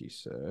 thank you,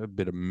 sir. A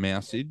bit of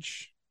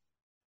mousage.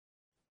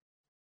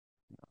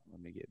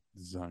 Let me get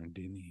zoned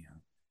in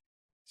here.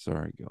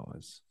 Sorry,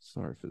 guys.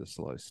 Sorry for the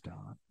slow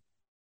start.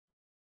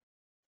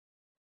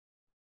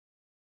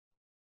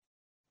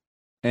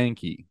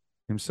 Anki,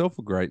 himself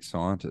a great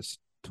scientist,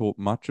 taught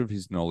much of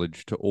his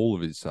knowledge to all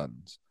of his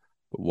sons,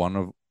 but one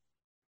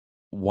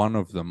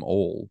of them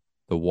all,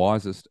 the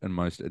wisest and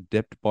most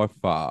adept by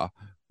far,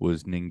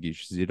 was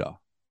Ningishzida.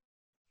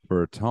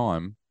 For a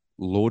time,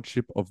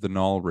 lordship of the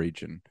Nile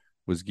region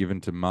was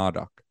given to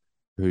Marduk,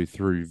 who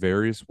through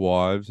various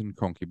wives and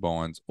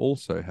concubines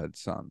also had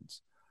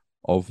sons.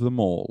 Of them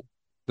all,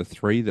 the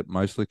three that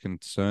mostly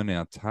concern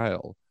our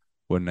tale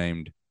were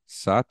named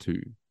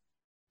Satu,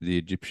 the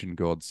Egyptian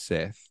god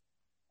Seth,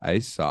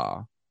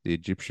 Asar, the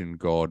Egyptian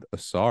god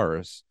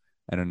Osiris,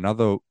 and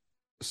another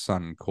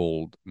son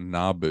called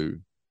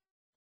Nabu.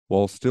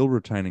 While still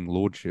retaining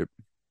lordship,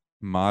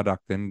 Marduk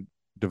then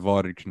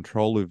divided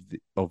control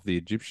of the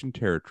Egyptian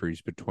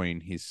territories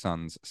between his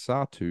sons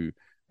Satu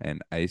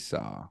and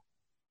Asar.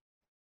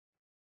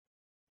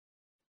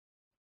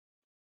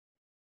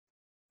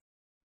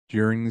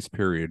 During this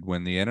period,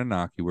 when the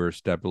Anunnaki were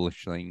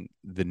establishing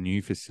the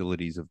new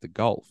facilities of the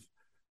Gulf,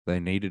 they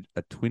needed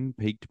a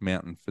twin-peaked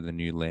mountain for the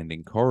new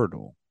landing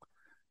corridor.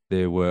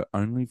 There were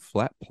only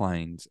flat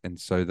plains, and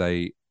so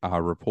they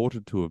are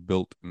reported to have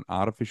built an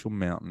artificial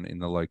mountain in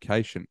the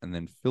location and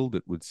then filled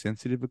it with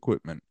sensitive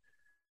equipment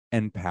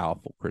and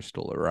powerful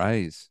crystal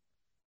arrays.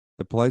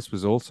 The place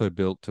was also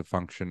built to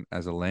function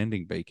as a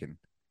landing beacon,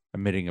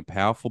 emitting a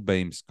powerful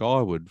beam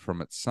skyward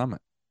from its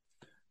summit.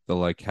 The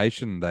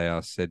location they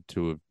are said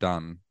to have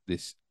done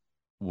this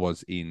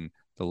was in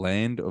the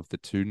land of the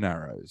two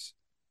Narrows,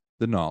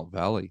 the Nile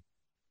Valley.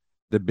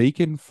 The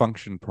beacon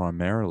functioned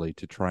primarily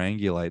to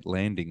triangulate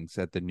landings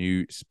at the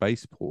new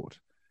spaceport.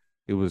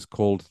 It was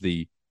called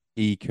the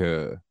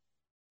Ekur,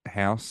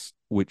 house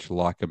which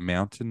like a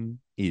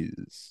mountain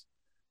is.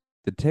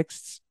 The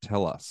texts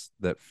tell us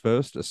that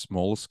first a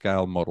smaller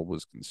scale model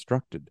was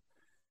constructed,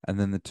 and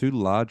then the two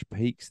large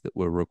peaks that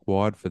were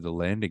required for the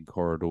landing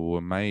corridor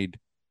were made.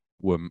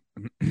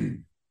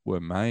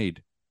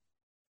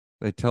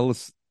 They tell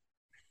us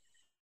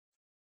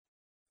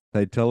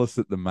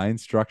that the main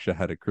structure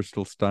had a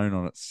crystal stone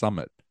on its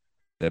summit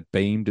that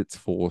beamed its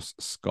force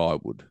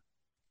skyward.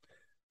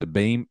 The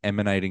beam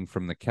emanating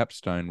from the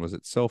capstone was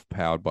itself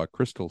powered by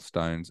crystal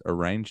stones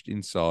arranged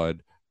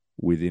inside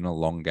within a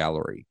long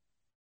gallery.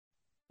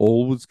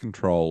 All was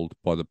controlled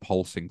by the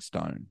pulsing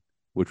stone,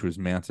 which was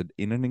mounted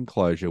in an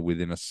enclosure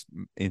within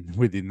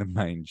the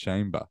main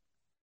chamber.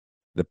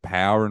 The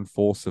power and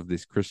force of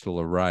this crystal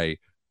array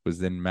was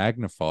then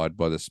magnified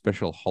by the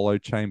special hollow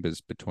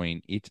chambers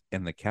between it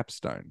and the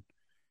capstone.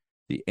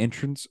 The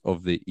entrance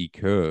of the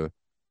Ekur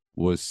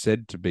was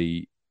said to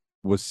be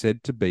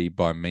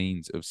by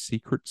means of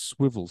secret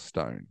swivel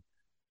stone,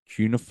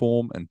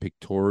 cuneiform and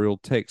pictorial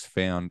text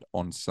found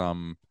on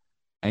some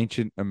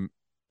ancient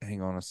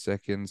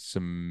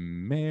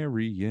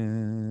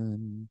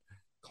Sumerian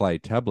clay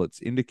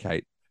tablets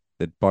indicate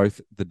that both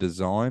the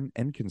design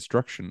and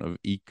construction of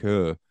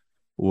Ekur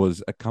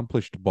was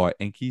accomplished by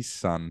Enki's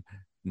son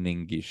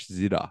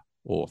Ningishzida,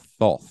 or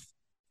Thoth.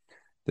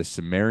 The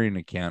Sumerian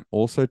account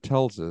also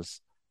tells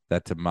us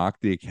that to mark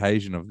the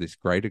occasion of this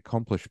great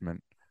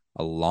accomplishment,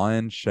 a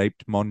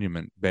lion-shaped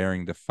monument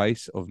bearing the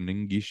face of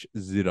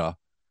Ningishzida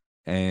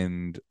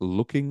and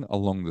looking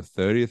along the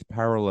 30th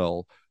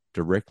parallel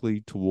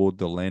directly toward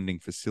the landing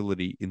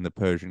facility in the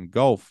Persian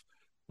Gulf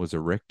was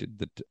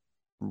erected.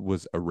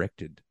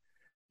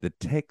 The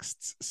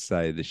texts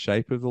say the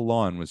shape of the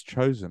lion was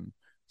chosen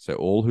so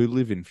all who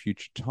live in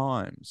future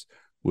times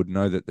would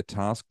know that the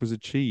task was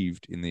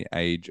achieved in the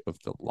age of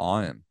the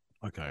lion.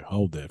 Okay,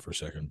 hold there for a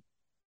second.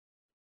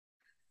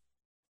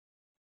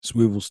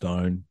 Swivel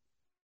stone,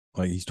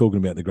 like he's talking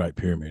about the Great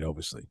Pyramid,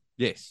 obviously.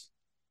 Yes.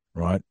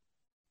 Right?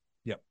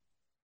 Yep.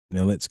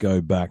 Now let's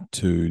go back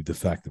to the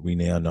fact that we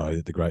now know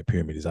that the Great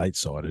Pyramid is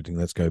 8-sided, and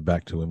let's go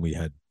back to when we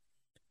had,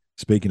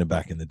 speaking of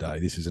back in the day,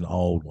 this is an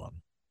old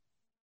one.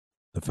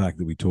 The fact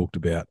that we talked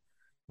about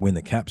when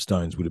the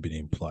capstones would have been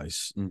in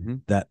place,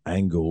 that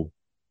angle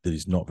that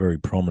is not very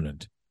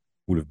prominent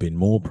would have been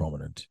more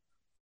prominent.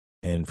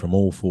 And from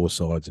all four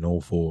sides and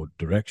all four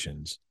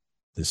directions,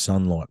 the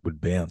sunlight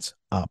would bounce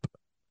up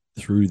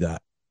through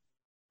that,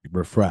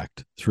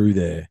 refract through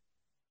there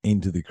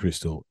into the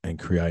crystal and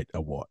create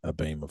a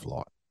beam of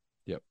light.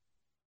 Yep.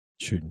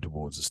 Shooting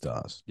towards the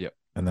stars. Yep.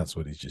 And that's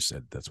what he's just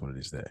said. That's what it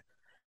is there.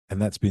 And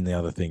that's been the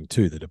other thing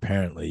too, that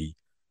apparently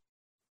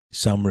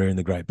somewhere in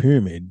the Great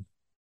Pyramid,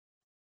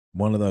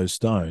 one of those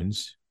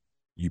stones,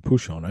 you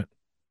push on it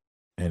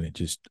and it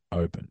just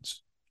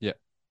opens. Yeah.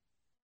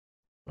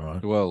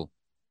 Right. Well,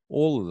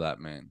 all of that,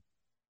 man.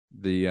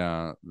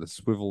 The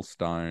swivel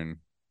stone,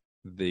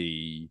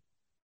 the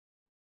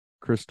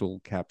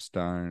crystal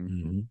capstone,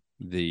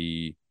 Mm-hmm.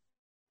 the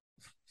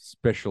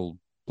special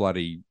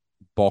bloody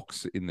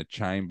box in the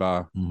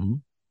chamber, Mm-hmm.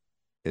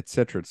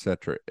 etc.,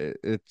 etc.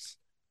 It's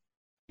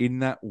in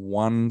that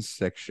one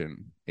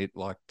section. It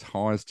like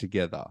ties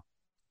together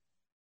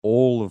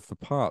all of the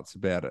parts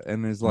about it,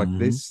 and there's like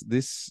Mm-hmm.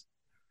 this.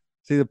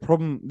 See, the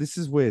problem. This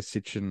is where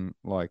Sitchin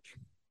like.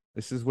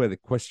 This is where the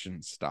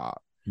questions start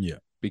Yeah.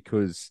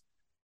 because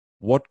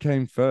what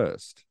came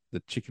first,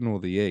 the chicken or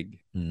the egg?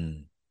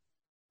 Mm.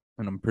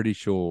 And I'm pretty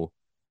sure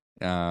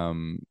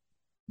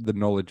the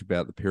knowledge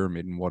about the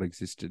pyramid and what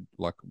existed,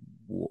 like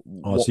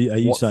Oh, see, are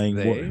you what's saying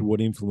there?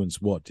 what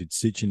influenced what? Did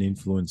Sitchin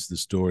influence the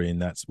story,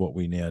 and that's what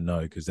we now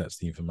know because that's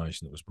the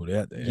information that was put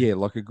out there? Yeah,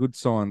 like a good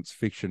science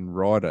fiction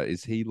writer,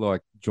 is he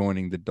like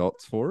joining the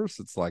dots for us?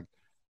 It's like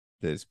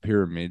there's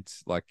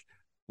pyramids, like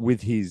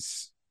with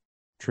his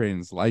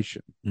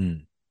translation,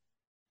 Mm.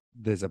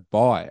 there's a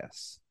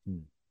bias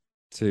Mm.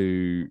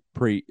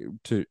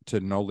 to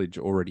knowledge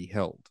already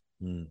held.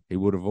 Mm. He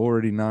would have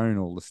already known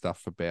all the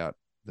stuff about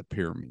the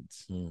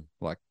pyramids, Mm.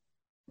 like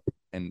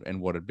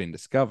and what had been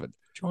discovered.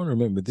 Trying to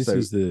remember, this So-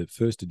 is the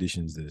first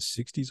edition's the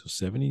 60s or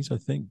 70s, I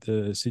think,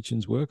 the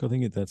Sitchin's work. I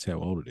think that's how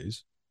old it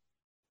is.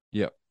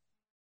 Yep.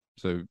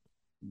 So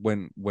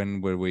when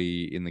were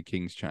we in the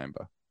King's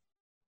Chamber?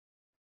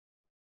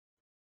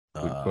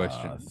 Good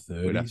question.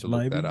 30s, We'd have to look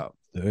maybe? that up.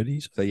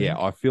 30s. So yeah,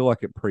 I feel like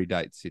it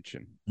predates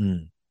Sitchin.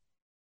 Mm.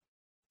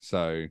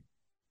 So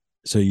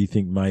So you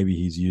think maybe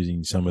he's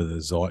using some of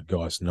the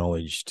zeitgeist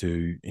knowledge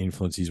to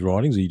influence his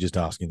writings, or are you just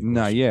asking the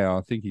no, question? yeah,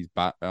 I think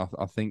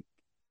I think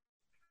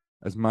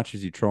as much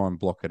as you try and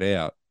block it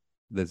out,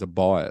 there's a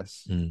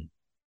bias Mm.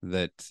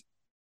 that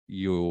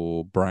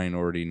your brain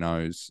already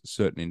knows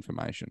certain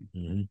information,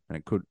 Mm-hmm. and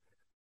it could.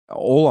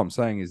 All I'm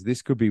saying is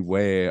this could be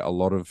where a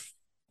lot of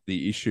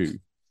the issue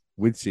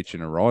with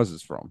Sitchin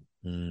arises from,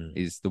 Mm.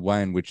 is the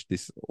way in which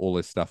all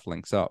this stuff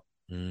links up.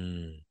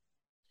 Mm.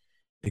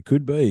 It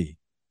could be.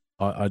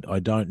 I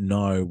don't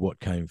know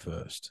what came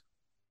first.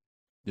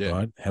 Yeah.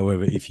 Right.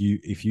 However,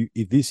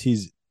 if this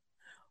is,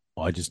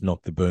 I just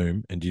knocked the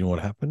boom, and do you know what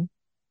happened?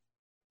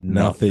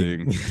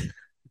 Nothing.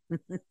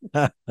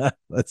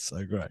 That's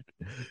so great.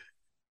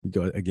 You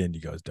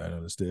guys don't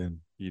understand.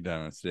 You don't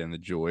understand the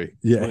joy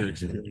Yeah. we're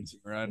experiencing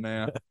right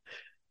now.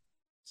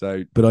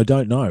 So, But I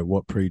don't know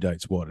what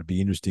predates what. It'd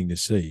be interesting to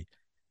see.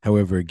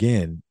 However,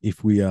 again,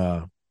 if we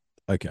are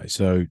okay,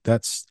 so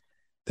that's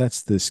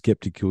the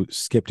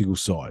skeptical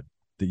side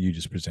that you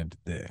just presented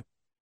there.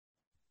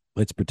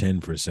 Let's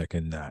pretend for a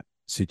second that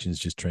Sitchin's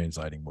just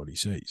translating what he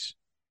sees.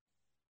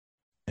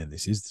 And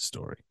this is the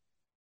story.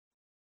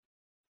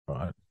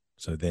 Right?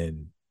 So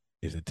then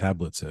if the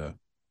tablets are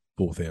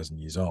 4,000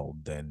 years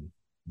old, then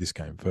this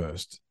came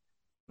first,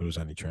 but it was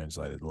only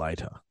translated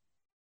later.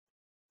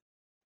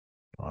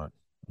 Right?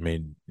 I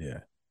mean, yeah.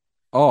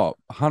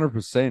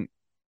 100%,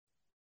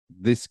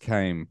 this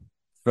came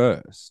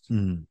first,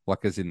 Mm.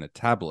 like as in the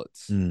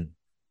tablets. Mm.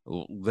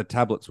 The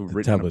tablets were The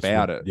written tablets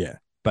about were- it, Yeah.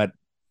 but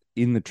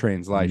in the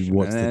translation,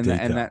 What's the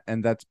detail?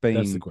 and that's been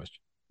That's the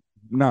question.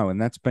 no,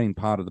 and that's been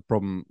part of the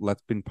problem.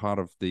 That's been part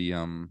of the Yeah,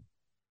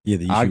 the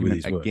issue with argument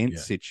his work.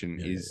 against Yeah. Sitchin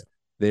Yeah, is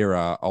there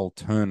are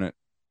alternate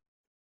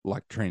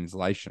like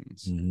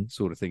translations Mhm.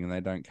 sort of thing, and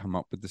they don't come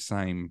up with the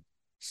same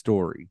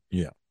story,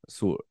 Yeah.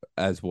 sort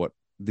as what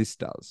this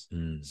does.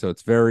 Mm. So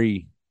it's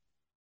very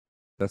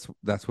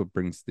that's what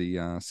brings the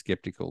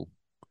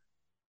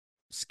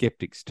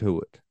skeptics to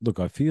it. Look,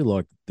 I feel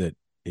like that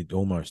it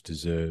almost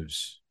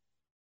deserves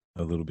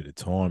a little bit of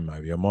time,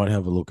 maybe. I might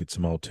have a look at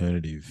some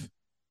alternative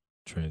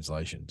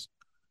translations.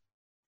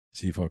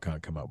 See if I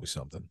can't come up with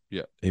something.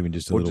 Yeah. Even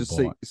just a Or little just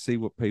bite. see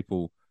what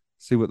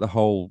the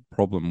whole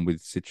problem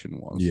with Sitchin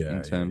was Yeah, in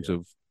yeah, terms yeah.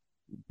 of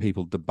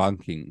people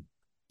debunking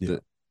Yeah.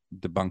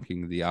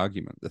 the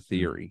argument, the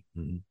theory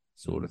Mhm.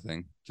 sort of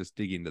thing. Just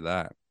dig into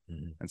that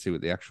Mhm. and see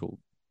what the actual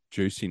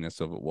juiciness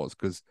of it was.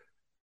 Because,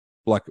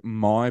 like,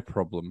 my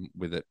problem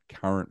with it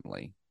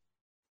currently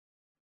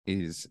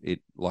is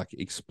it like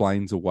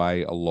explains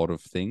away a lot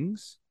of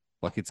things.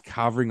 Like, it's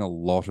covering a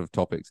lot of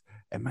topics,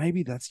 and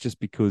maybe that's just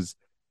because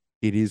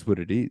it is what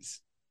it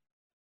is.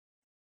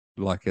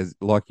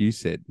 Like you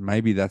said,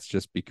 maybe that's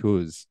just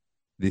because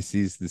this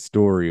is the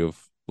story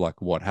of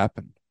like what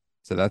happened.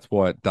 So that's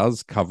why it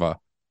does cover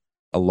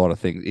a lot of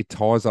things. It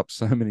ties up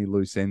so many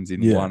loose ends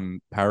in Yeah.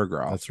 one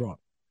paragraph. That's right.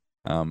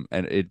 And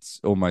it's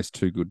almost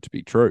too good to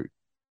be true.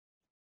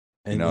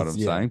 You know what I'm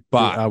saying?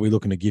 But are we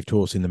looking a gift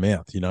horse in the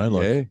mouth? You know,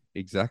 like, yeah,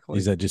 exactly.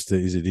 is that just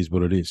is it is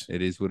what it is?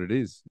 It is what it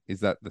is. Is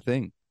that the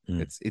thing?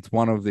 Mm. It's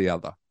one of the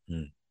other.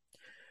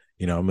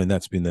 You know, I mean,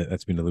 that's been a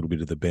little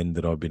bit of the bend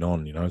that I've been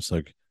on. You know, it's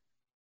like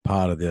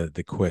part of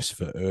the quest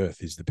for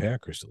Earth is the power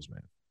crystals,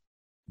 man.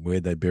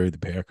 Where'd they bury the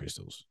power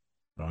crystals?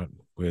 Right?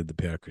 Where'd the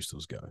power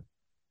crystals go?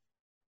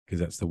 Because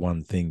that's the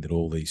one thing that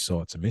all these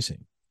sites are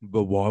missing.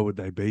 But why would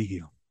they be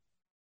here?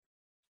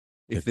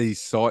 If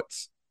these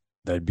sites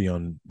They'd be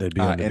on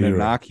Nibiru.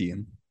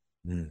 Anunnakian,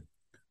 Mm.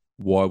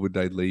 why would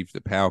they leave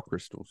the power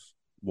crystals?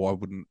 Why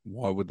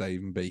would they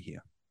even be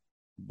here?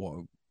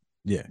 Why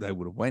Yeah, they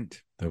would have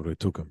went they would have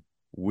took them.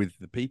 with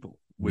the people,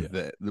 with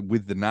the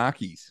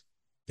Narkies.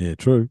 Yeah,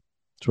 true.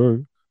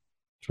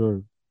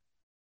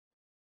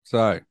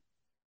 So,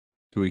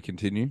 do we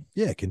continue?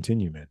 Yeah,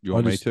 continue, man. You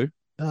want me to?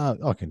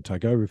 I can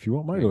take over if you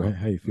want, mate. Hang Or on.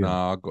 how you feel? No,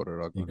 I got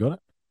it. You got it?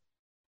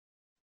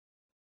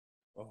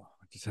 Oh,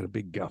 I just had a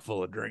big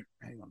gutful of drink.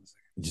 Hang on a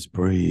second. Just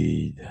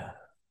breathe.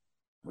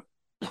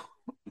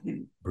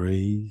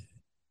 Breathe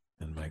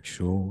and make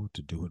sure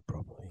to do it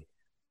properly.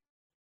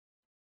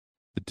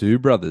 The two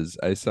brothers,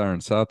 Asa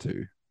and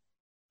Satu,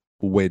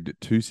 wed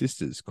two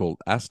sisters called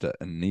Asta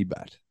and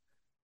Nebat.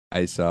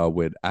 Asa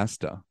wed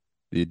Asta,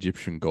 the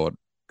Egyptian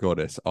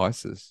goddess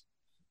Isis,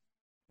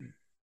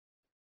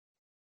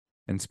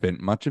 and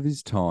spent much of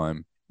his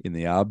time in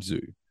the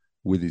Abzu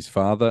with his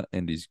father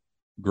and is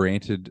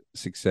granted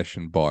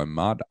succession by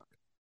Marduk.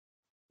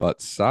 But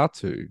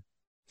Satu,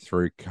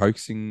 through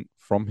coaxing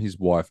from his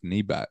wife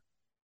Nebat,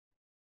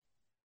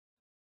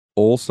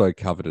 also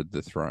coveted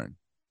the throne.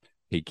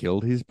 He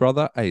killed his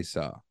brother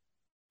Asa,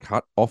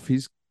 cut off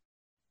his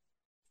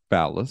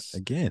phallus,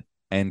 Again.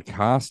 and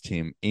cast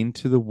him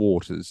into the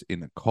waters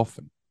in a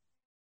coffin.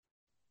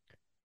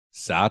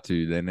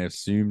 Satu then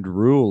assumed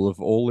rule of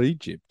all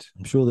Egypt.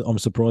 I'm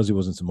surprised it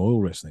wasn't some oil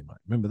wrestling, mate.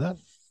 Remember that?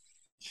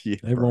 Yeah,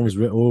 Everyone was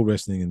oil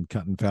wrestling and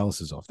cutting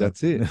phalluses off.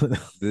 That's it.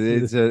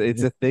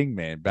 It's a thing,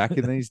 man. Back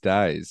in these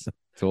days,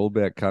 it's all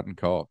about cutting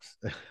cocks.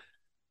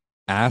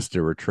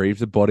 Asta retrieved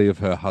the body of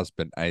her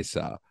husband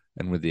Asa,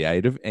 and with the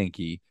aid of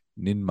Enki,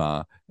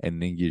 Ninmah, and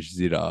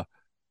Ningishzida,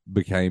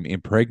 became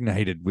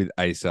impregnated with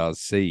Asa's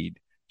seed.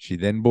 She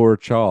then bore a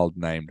child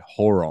named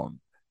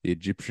Horon, the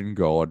Egyptian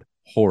god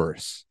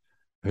Horus,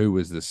 who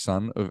was the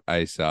son of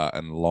Asa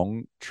and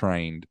long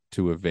trained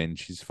to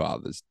avenge his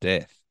father's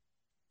death.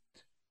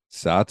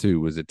 Satu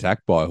was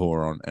attacked by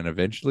Horon and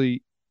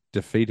eventually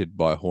defeated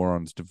by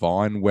Horon's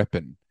divine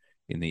weapon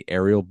in the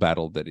aerial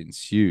battle that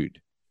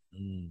ensued.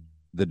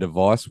 The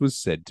device was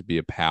said to be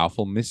a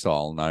powerful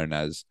missile known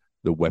as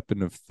the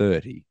Weapon of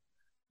 30,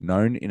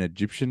 known in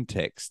Egyptian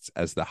texts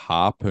as the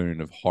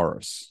Harpoon of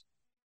Horus.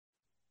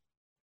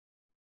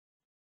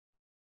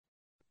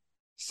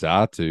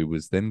 Satu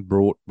was then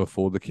brought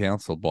before the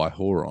council by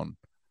Horon.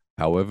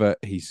 However,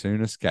 he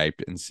soon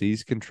escaped and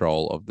seized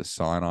control of the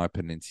Sinai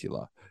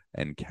Peninsula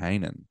and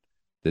Canaan.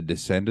 The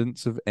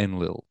descendants of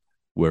Enlil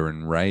were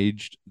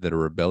enraged that a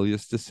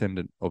rebellious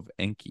descendant of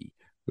Enki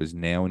was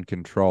now in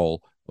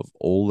control of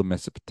all the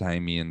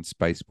Mesopotamian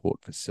spaceport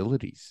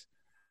facilities.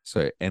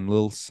 So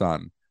Enlil's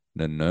son,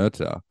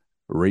 Ninurta,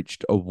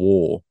 launched a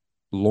war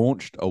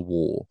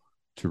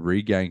to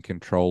regain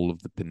control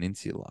of the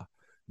peninsula,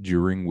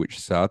 during which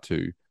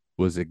Satu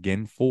was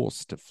again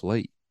forced to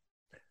flee.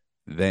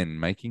 Then,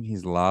 making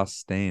his last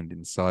stand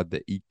inside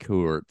the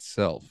Ikur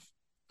itself,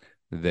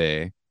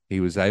 there he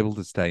was able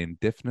to stay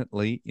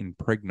indefinitely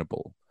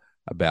impregnable.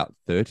 About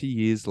 30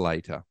 years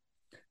later,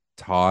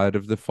 tired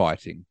of the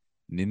fighting,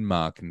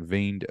 Ninmah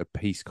convened a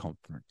peace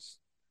conference.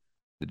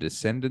 The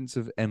descendants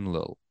of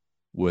Enlil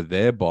were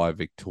thereby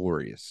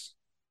victorious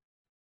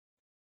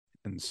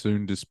and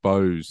soon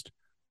disposed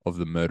of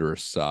the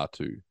murderous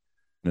Satu.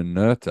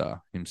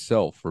 Ninurta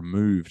himself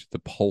removed the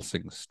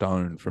pulsing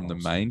stone from the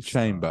main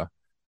chamber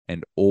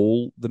and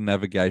all the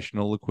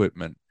navigational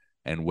equipment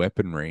and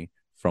weaponry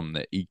from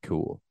the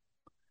Ikur.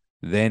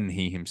 Then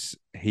he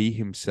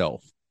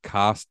himself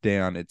cast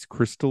down its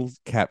crystal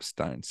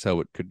capstone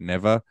so it could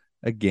never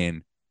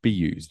again be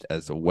used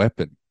as a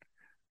weapon.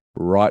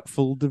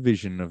 Rightful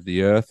division of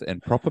the earth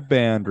and proper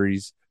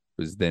boundaries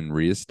was then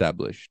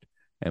re-established,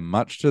 and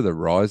much to the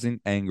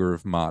rising anger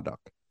of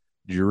Marduk,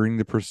 during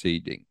the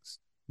proceedings,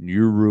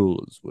 new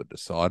rulers were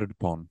decided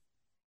upon.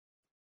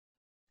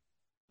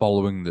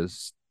 Following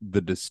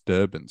the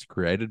disturbance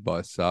created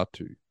by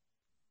Satu,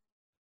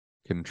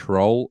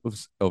 control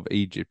of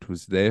Egypt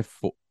was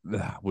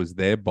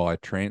thereby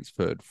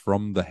transferred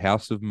from the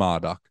house of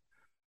Marduk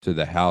to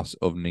the house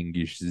of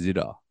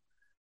Ningishzida.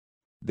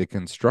 The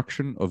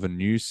construction of a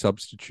new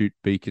substitute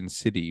beacon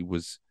city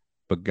was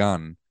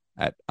begun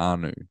at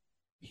Anu,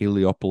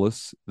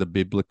 Heliopolis, the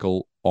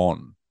biblical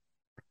On.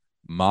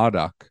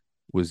 Marduk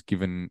was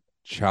given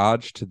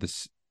charge to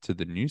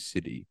the new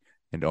city,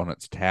 and on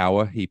its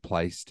tower he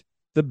placed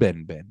the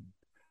Benben,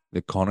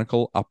 the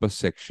conical upper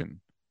section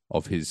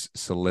of his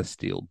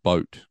celestial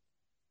boat.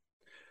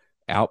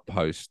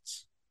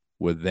 Outposts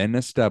were then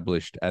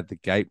established at the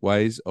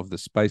gateways of the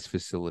space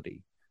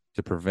facility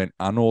to prevent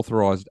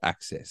unauthorized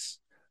access.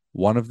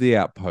 One of the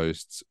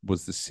outposts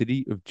was the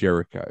city of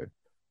Jericho.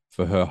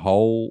 For her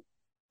role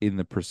in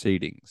the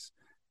proceedings,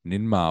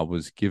 Ninmah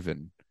was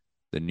given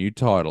the new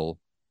title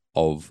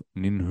of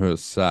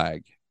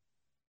Ninhursag,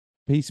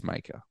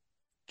 Peacemaker.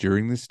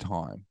 During this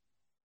time,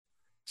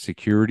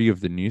 security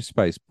of the new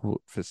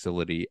spaceport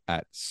facility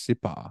at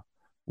Sippar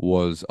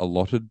was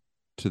allotted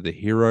to the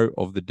hero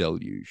of the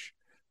deluge,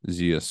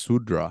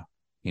 Ziusudra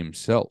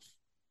himself.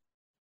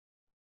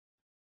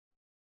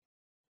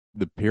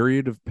 The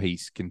period of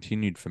peace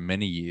continued for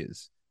many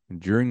years, and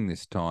during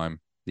this time,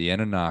 the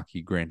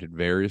Anunnaki granted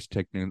various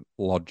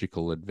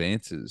technological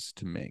advances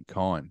to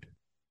mankind.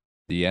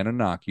 The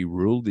Anunnaki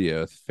ruled the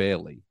earth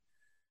fairly,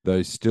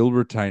 though still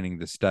retaining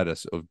the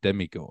status of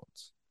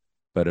demigods.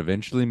 But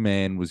eventually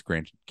man was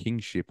granted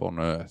kingship on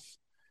earth,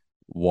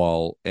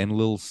 while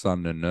Enlil's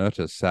son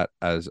Ninurta sat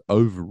as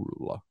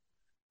overruler.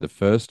 The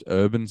first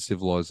urban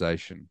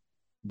civilization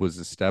was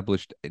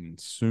established in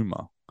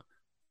Sumer,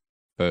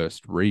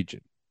 first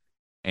region,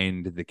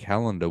 and the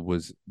calendar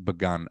was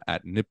begun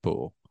at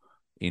Nippur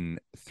in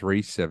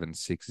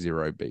 3760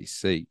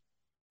 BC.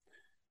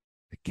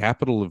 The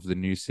capital of the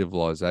new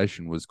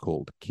civilization was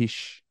called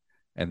Kish,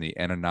 and the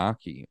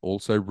Anunnaki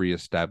also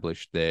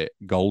re-established their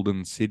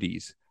golden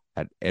cities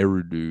at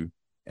Eridu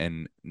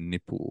and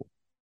Nippur.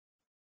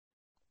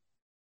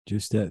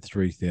 Just at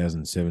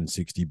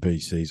 3760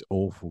 BC is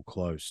awful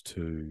close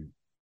to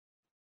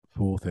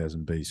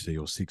 4000 BC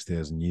or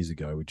 6000 years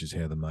ago, which is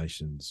how the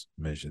Masons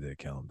measure their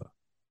calendar.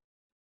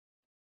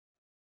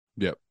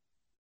 Yep.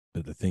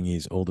 But the thing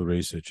is, all the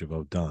research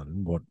I've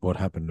done, what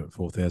happened at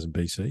 4000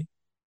 BC?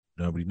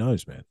 Nobody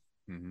knows, man.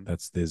 Mm-hmm.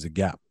 There's a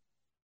gap.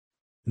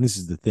 And this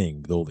is the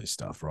thing with all this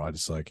stuff, right?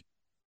 It's like,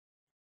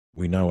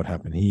 we know what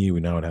happened here,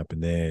 we know what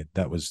happened there.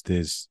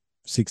 There's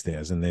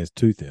 6,000, there's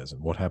 2,000.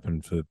 What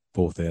happened for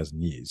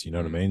 4,000 years? You know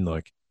what I mean?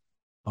 Like,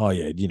 oh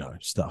yeah,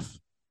 stuff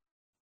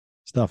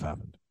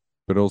happened.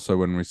 But also,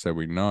 when we say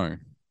we know,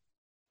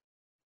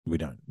 we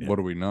don't. Yeah. What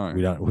do we know?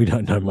 We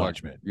don't know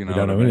much, man. We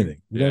don't know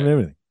anything. We don't know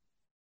everything.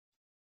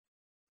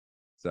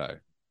 So,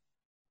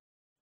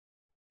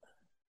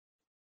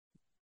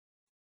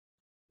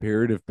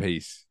 period of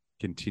peace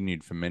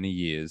continued for many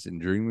years, and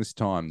during this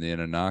time, the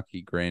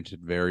Anunnaki granted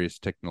various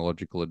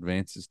technological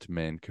advances to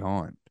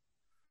mankind.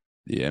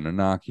 The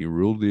Anunnaki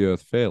ruled the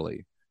earth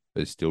fairly,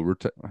 but still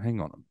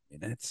hang on a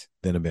minute.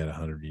 Then about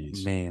 100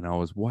 years. Man, I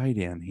was way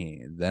down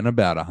here. Then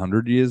about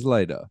 100 years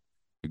later,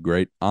 the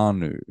great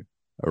Anu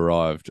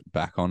arrived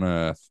back on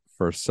earth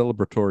for a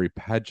celebratory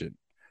pageant,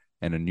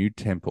 and a new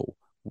temple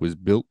was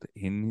built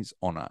in his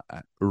honor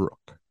at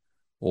Uruk,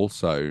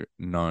 also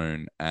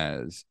known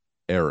as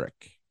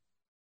Erech.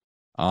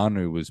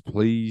 Anu was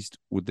pleased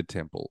with the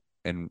temple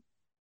and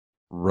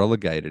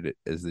relegated it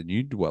as the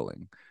new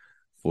dwelling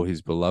for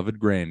his beloved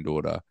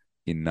granddaughter,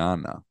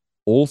 Inanna,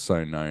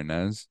 also known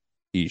as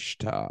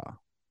Ishtar.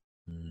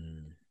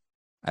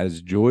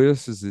 As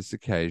joyous as this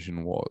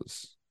occasion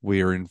was,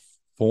 we are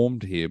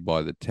informed here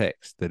by the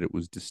text that it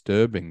was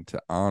disturbing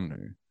to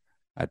Anu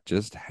at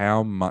just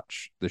how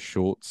much the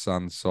short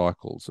sun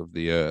cycles of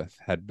the earth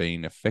had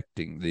been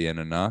affecting the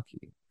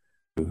Anunnaki,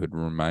 who had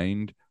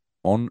remained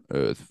on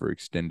earth for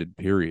extended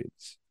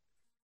periods.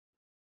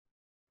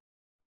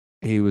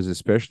 He was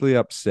especially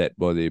upset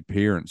by the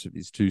appearance of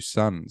his two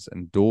sons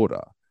and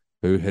daughter,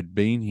 who had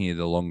been here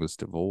the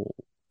longest of all.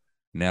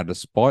 Now,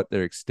 despite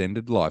their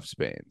extended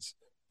lifespans,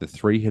 the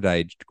three had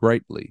aged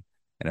greatly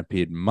and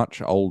appeared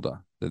much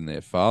older than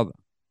their father.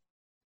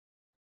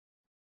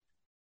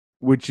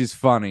 Which is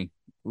funny,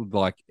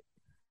 like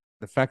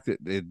the fact that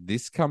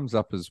this comes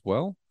up as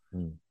well.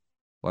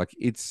 Like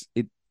it's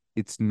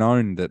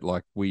known that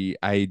like we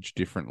age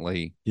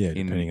differently. Yeah,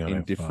 depending on in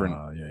how different.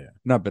 far, yeah.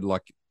 No, but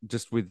like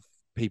just with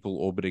people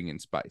orbiting in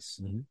space,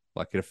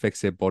 like it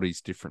affects their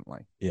bodies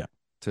differently. Yeah.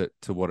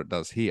 To what it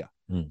does here.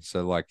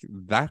 So like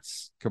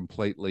that's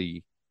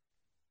completely.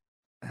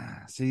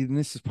 See, and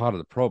this is part of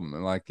the problem.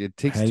 Like it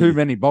ticks too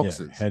many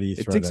boxes. Yeah, how do you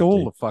it ticks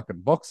all the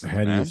fucking boxes.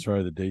 How do you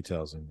throw the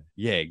details in there?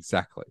 Yeah,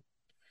 exactly.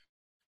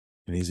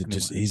 And is it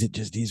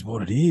just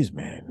what it is,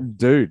 man?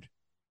 Dude,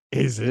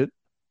 is it?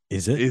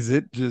 Is it? Is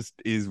it just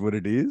is what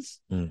it is?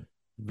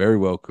 Very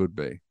well could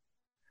be.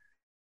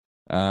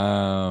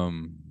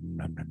 On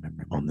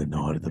the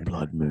night of the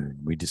blood moon,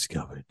 we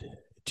discovered it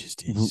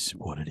just is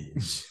what it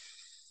is.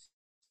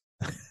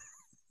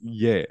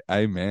 Yeah,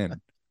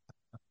 amen.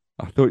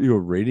 I thought you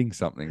were reading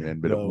something then,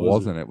 but No, it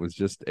wasn't. It was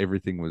just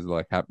everything was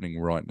like happening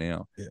right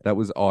now. Yeah. That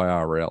was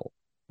IRL.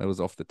 That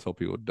was off the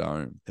top of your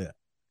dome. Yeah.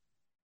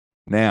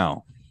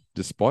 Now,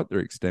 despite their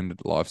extended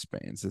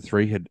lifespans, the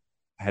three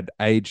had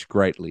aged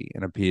greatly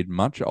and appeared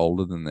much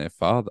older than their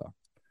father.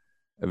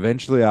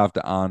 Eventually, after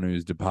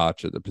Anu's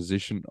departure, the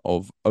position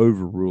of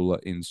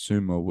overruler in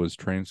Sumer was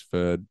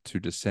transferred to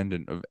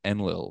descendant of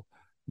Enlil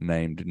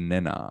named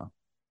Nennar,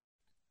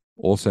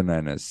 also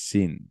known as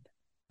Sin.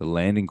 The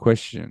land in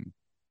question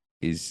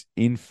is,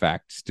 in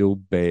fact, still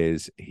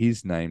bears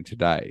his name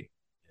today.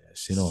 Yeah,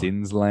 Sinai.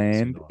 Sin's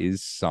land Sinai.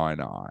 is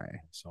Sinai.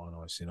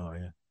 Sinai,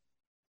 yeah.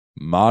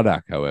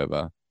 Marduk,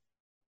 however,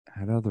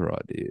 had other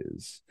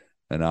ideas,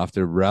 and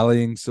after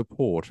rallying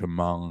support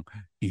among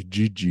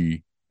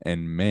Igigi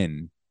and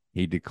men,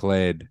 he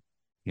declared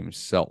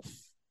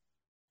himself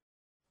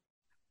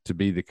to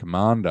be the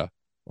commander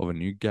of a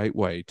new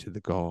gateway to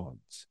the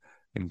gods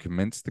and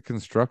commenced the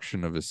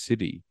construction of a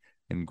city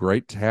and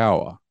great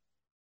tower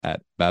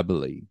at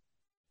Babili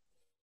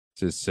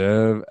to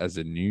serve as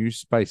a new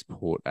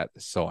spaceport at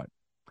the site.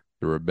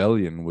 The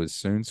rebellion was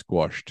soon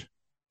squashed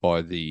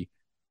by the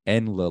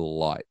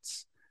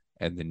Enlilites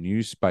and the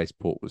new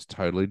spaceport was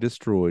totally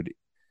destroyed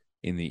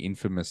in the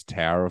infamous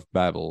Tower of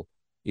Babel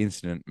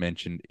incident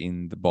mentioned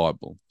in the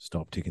Bible.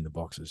 Stop ticking the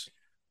boxes.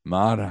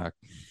 Marduk,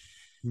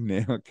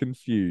 now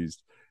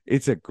confused.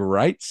 It's a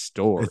great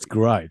story. It's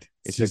great.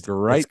 It's a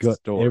great got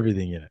story.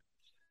 Everything in it.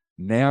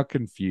 Now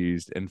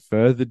confused and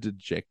further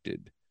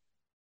dejected,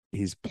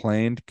 his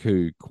planned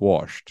coup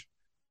quashed,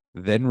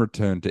 then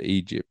returned to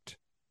Egypt,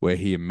 where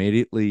he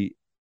immediately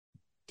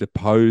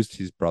deposed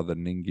his brother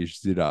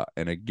Ningish-Zida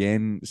and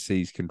again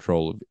seized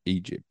control of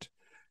Egypt.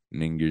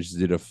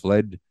 Ningish-Zida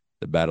fled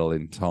the battle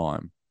in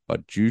time,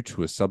 but due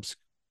to a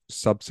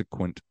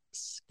subsequent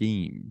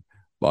scheme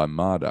by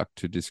Marduk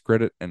to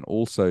discredit and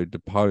also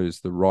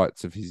depose the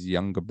rights of his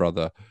younger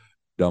brother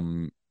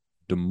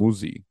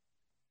Dumuzi,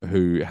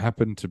 who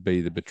happened to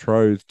be the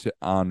betrothed to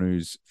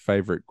Anu's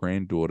favorite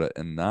granddaughter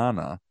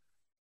Inanna,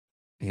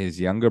 his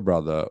younger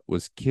brother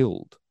was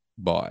killed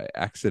by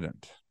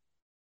accident.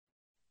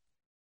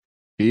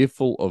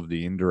 Fearful of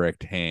the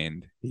indirect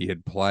hand he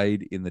had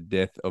played in the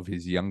death of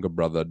his younger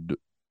brother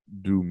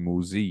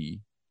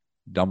Dumuzi,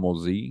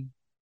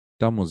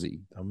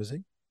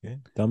 Yeah,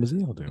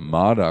 Dumuzi, I'll do it.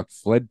 Marduk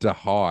fled to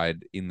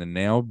hide in the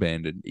now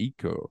abandoned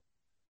Eco,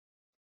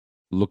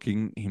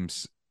 locking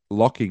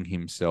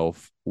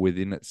himself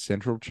within its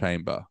central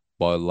chamber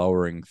by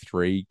lowering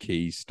 3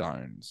 key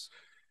stones.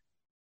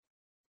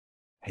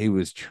 He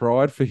was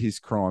tried for his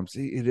crimes.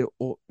 He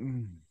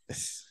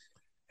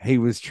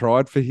was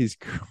tried for his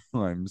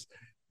crimes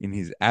in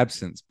his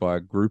absence by a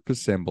group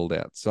assembled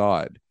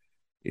outside.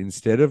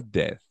 Instead of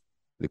death,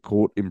 the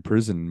court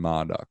imprisoned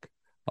Marduk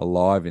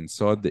alive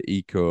inside the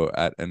Eco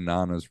at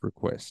Inanna's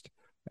request,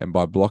 and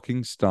by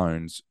blocking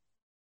stones,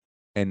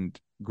 and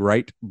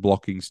great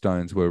blocking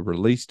stones were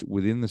released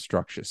within the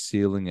structure,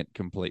 sealing it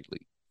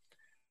completely.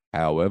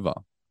 However,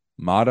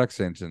 Marduk's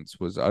sentence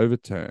was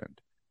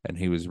overturned, and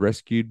he was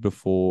rescued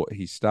before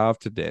he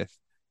starved to death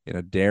in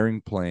a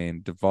daring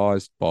plan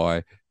devised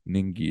by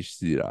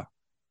Ningish-Zida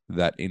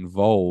that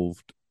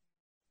involved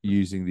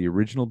using the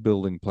original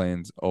building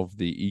plans of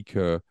the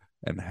Eco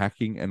and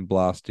hacking and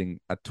blasting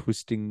a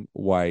twisting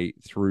way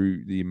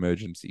through the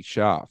emergency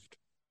shaft.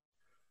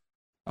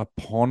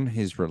 Upon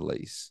his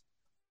release,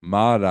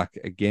 Marduk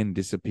again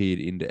disappeared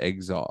into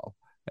exile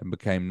and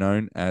became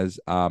known as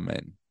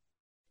Amen.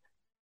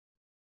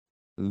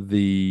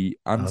 The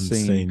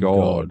unseen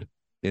god,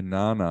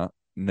 Inanna,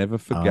 never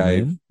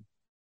forgave. Amen.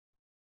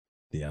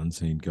 The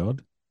unseen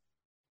God.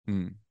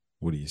 Hmm.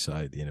 What do you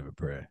say at the end of a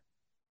prayer?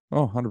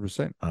 Oh,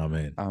 100%.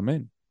 Amen.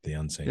 Amen. The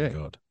unseen Yeah.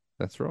 God.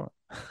 That's right.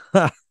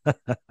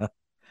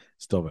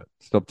 Stop it.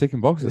 Stop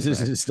ticking boxes,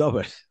 man. Stop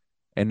it.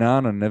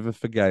 Inanna never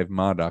forgave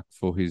Marduk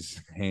for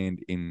his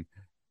hand in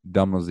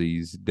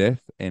Dumuzi's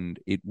death, and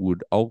it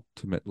would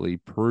ultimately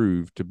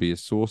prove to be a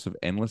source of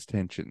endless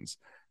tensions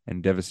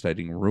and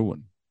devastating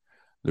ruin.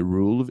 The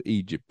rule of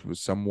Egypt was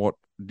somewhat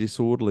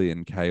disorderly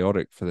and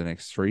chaotic for the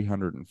next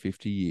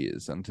 350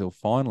 years, until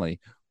finally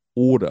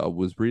order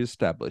was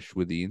re-established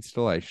with the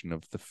installation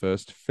of the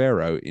first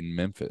pharaoh in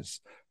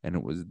Memphis, and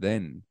it was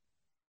then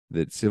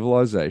that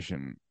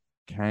civilization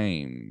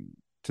came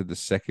to the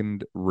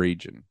second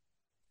region.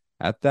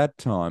 At that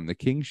time, the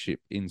kingship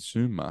in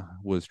Sumer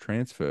was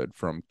transferred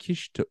from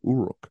Kish to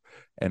Uruk,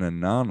 and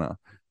Inanna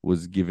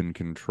was given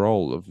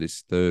control of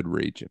this third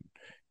region.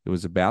 It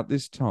was about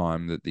this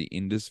time that the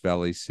Indus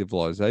Valley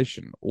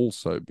civilization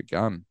also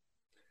begun.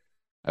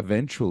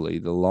 Eventually,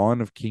 the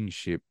line of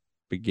kingship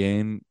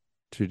began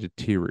to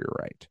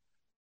deteriorate.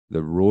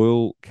 The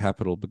royal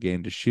capital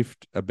began to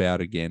shift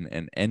about again,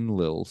 and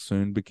Enlil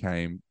soon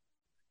began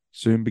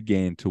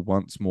to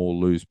once more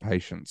lose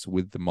patience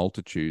with the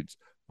multitudes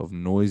of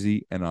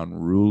noisy and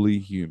unruly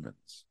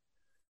humans.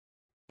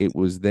 It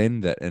was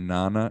then that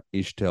Inanna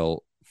Ishtar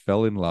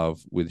fell in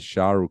love with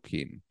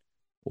Shahrukhin,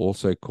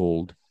 also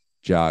called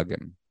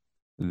Jargon.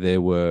 They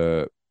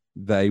were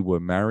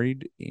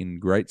married in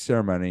great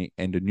ceremony,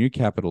 and a new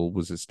capital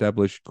was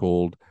established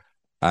called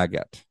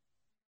Agat.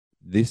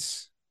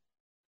 This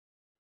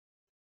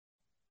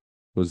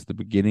was the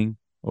beginning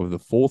of the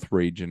fourth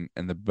region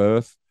and the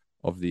birth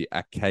of the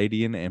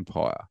Akkadian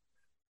Empire.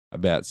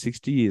 About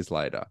 60 years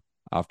later,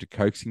 after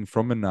coaxing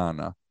from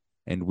Inanna,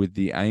 and with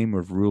the aim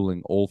of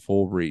ruling all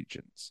 4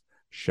 regions,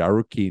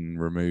 Shahrukhin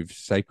removed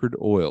sacred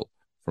oil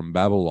from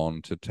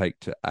Babylon to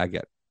take to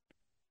Agat.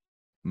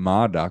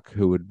 Marduk,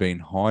 who had been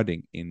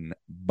hiding in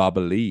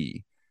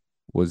Babali,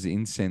 was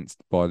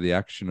incensed by the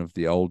action of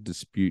the old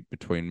dispute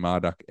between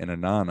Marduk and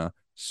Inanna,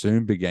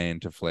 soon began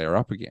to flare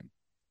up again.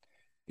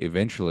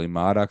 Eventually,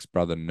 Marduk's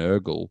brother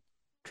Nergal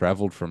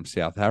travelled from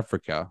South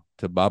Africa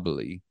to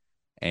Babali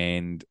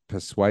and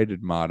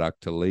persuaded Marduk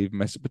to leave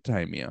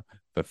Mesopotamia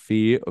for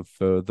fear of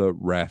further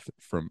wrath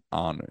from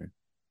Anu.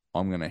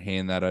 I'm going to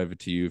hand that over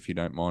to you if you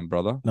don't mind,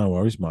 brother. No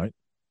worries, mate.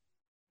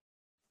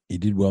 You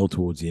did well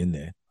towards the end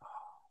there.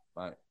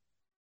 Mate,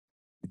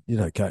 You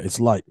know, okay. It's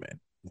late, man.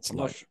 It's I'm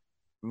late.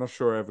 not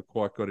sure I ever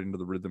quite got into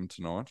the rhythm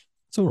tonight.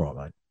 It's all right,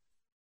 mate.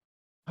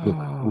 Look,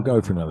 we'll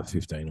go for another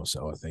 15 or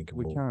so, I think.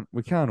 And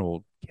We can't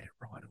all get it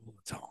right all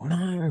the time.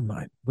 No,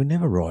 mate. We're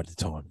never right at the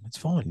time. It's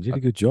fine. You did a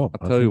good job.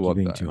 I'll tell you think what, you're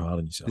being though, too hard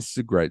on yourself. This is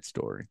a great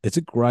story. It's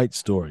a great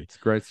story. It's a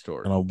great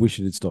story. And I wish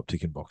it had stopped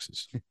ticking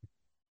boxes.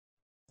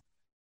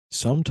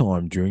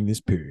 Sometime during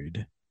this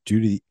period, due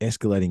to the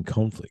escalating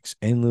conflicts,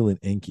 Enlil and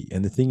Enki,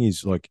 and the thing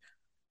is, like,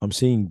 I'm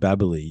seeing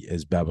Babylon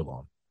as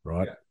Babylon,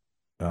 right?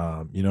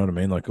 Yeah. You know what I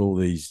mean? Like all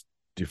these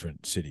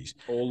different cities.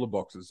 All the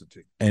boxes are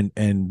ticked.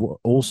 And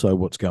also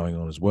what's going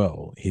on as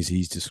well is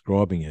he's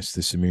describing us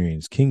the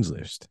Sumerians' kings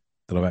list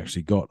that I've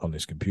actually got on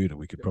this computer.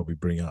 We could probably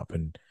bring up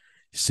and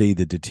see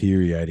the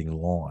deteriorating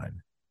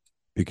line,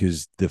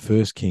 because the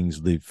first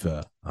kings lived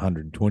for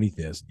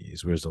 120,000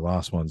 years, whereas the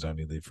last ones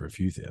only lived for a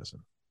few thousand.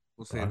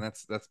 Well, see, and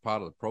that's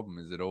part of the problem,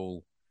 is it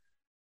all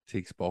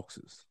ticks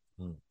boxes.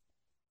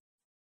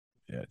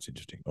 Yeah, it's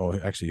interesting. Oh,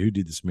 actually, who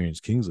did the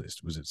Sumerians' kings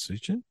list? Was it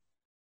Sitchin?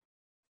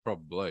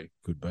 Probably.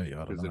 Could be. I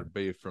don't Because know. it'd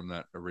be from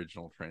that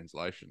original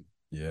translation.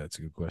 Yeah, it's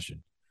a good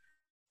question.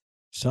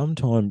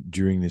 Sometime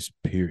during this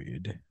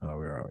period,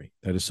 where are we?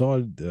 They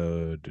decided,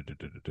 where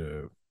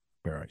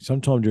are we?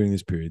 Sometime during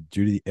this period,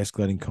 due to the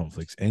escalating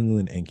conflicts, Enlil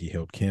and Enki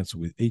held council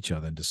with each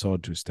other and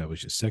decided to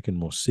establish a second,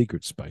 more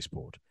secret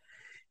spaceport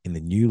in the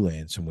new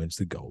lands from whence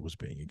the gold was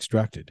being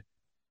extracted.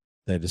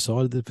 They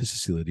decided that the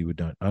facility would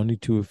known only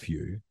to a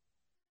few,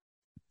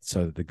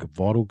 so that the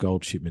vital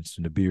gold shipments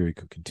to Nibiru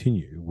could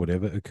continue,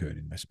 whatever occurred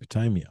in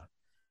Mesopotamia.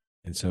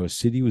 And so a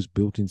city was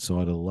built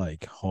inside a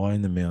lake high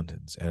in the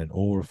mountains, and an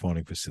ore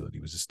refining facility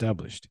was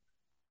established.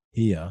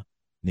 Here,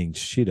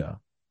 Ningshida,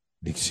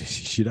 it's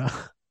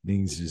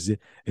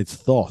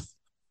Thoth.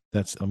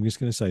 I'm just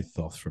going to say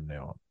Thoth from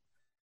now on.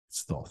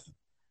 It's Thoth.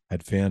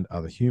 Had found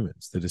other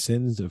humans, the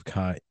descendants of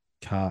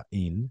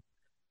Ka-In,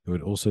 who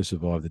had also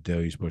survived the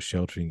deluge by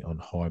sheltering on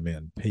high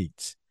mountain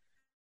peaks.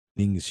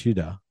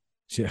 Ningshida.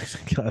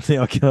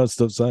 I can't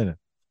stop saying it.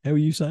 How are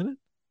you saying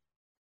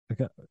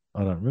it?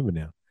 I don't remember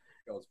now.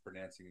 I was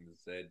pronouncing the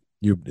Z.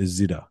 You're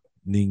Zida.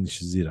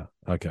 Ningshida.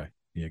 Okay.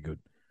 Yeah, good.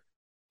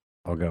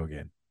 I'll go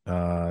again.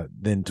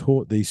 Then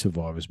taught these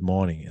survivors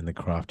mining and the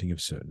crafting of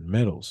certain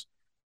metals.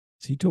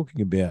 Is he talking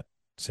about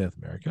South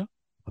America?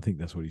 I think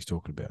that's what he's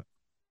talking about.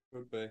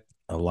 Could be.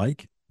 A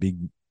lake,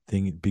 big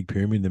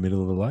pyramid in the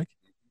middle of the lake,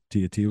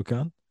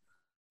 Teotihuacan.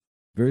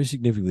 Very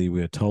significantly,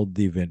 we are told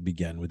the event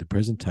began with the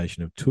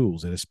presentation of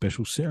tools at a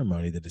special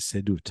ceremony that is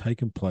said to have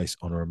taken place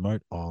on a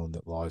remote island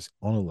that lies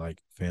on a lake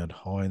found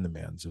high in the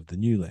mountains of the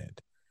New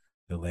Land,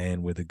 the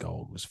land where the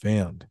gold was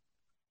found.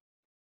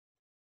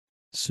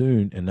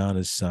 Soon,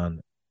 Inanna's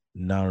son,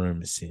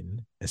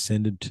 Naram-Sin,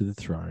 ascended to the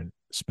throne,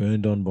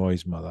 spurned on by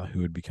his mother,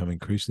 who had become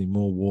increasingly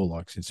more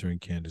warlike since her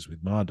encounters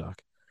with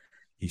Marduk.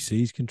 He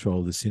seized control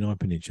of the Sinai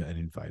Peninsula and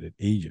invaded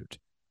Egypt.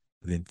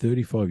 Within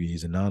 35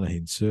 years, Inanna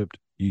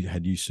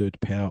had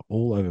usurped power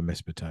all over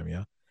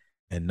Mesopotamia,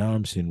 and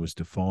Naram-Sin was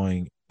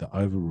defying the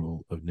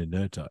overrule of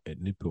Ninurta at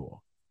Nippur.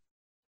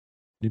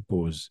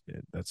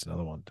 That's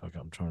another one.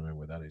 I'm trying to remember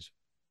where that is.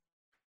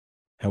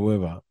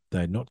 However,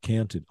 they had not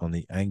counted on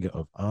the anger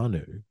of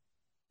Anu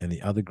and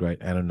the other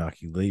great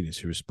Anunnaki leaders,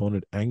 who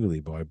responded angrily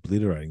by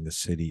obliterating the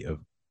city of,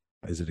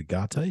 is it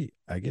Agate?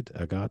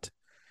 Agat? It's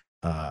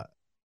up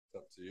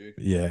to you.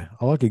 Yeah,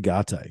 I like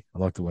Agate. I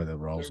like the way that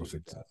rolls off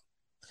it.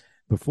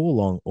 Before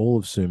long, all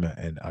of Sumer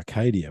and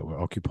Arcadia were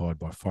occupied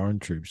by foreign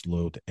troops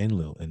loyal to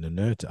Enlil and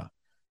Ninurta,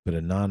 but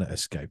Inanna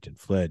escaped and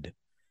fled.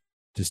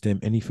 To stem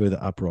any further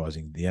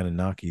uprising, the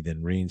Anunnaki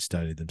then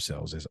reinstated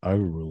themselves as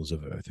overrulers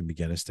of Earth and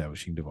began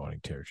establishing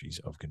dividing territories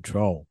of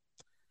control.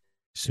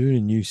 Soon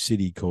a new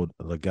city called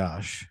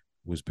Lagash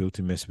was built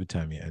in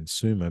Mesopotamia, and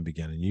Sumer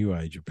began a new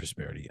age of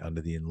prosperity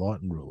under the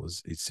enlightened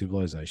rulers, its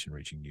civilization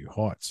reaching new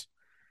heights.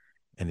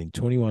 And in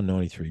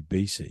 2193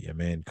 BC, a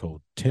man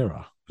called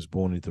Terah was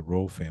born into the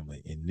royal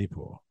family in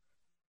Nippur.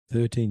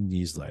 13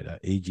 years later,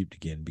 Egypt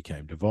again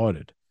became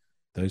divided.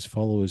 Those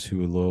followers who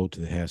were loyal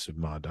to the house of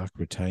Marduk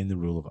retained the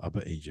rule of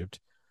Upper Egypt,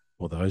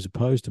 while those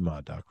opposed to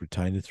Marduk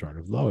retained the throne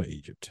of Lower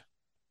Egypt.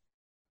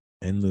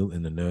 Enlil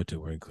and Ninurta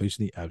were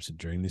increasingly absent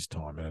during this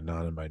time, and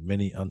Inanna made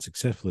many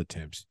unsuccessful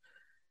attempts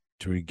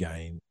to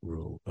regain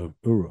rule of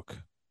Uruk.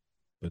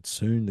 But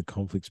soon the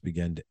conflicts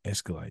began to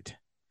escalate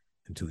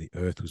until the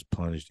earth was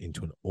plunged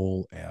into an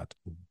all-out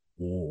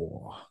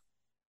war.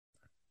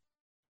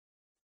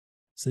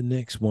 So the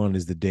next one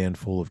is the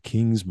downfall of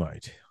kings,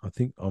 mate. I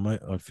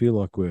feel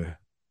like we're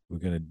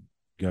going to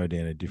go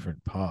down a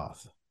different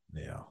path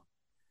now.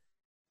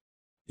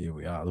 Here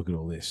we are. Look at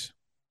all this.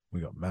 We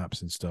got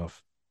maps and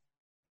stuff.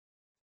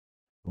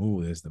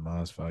 Oh, there's the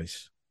Mars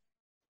face.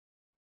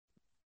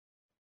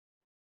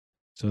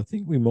 So I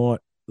think we might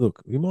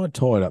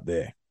tie it up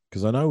there,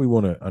 because I know we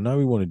want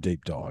to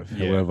deep dive.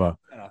 Yeah. However,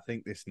 and I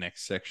think this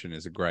next section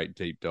is a great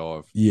deep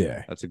dive.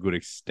 Yeah, that's a good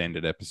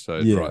extended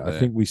episode. Yeah, right there. I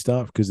think we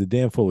start, because the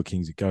downfall of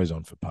kings, it goes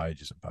on for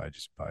pages and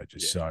pages and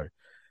pages. Yeah. So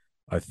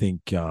I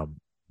think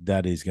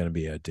that is going to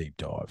be a deep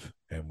dive,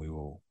 and we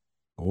will.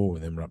 Oh,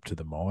 and then we're up to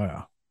the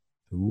Maya.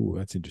 Ooh,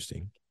 that's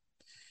interesting.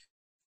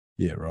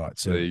 Yeah, right.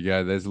 So there you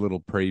go. There's a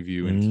little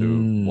preview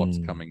into what's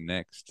coming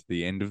next.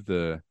 The end of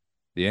the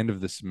the end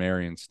of the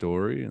Sumerian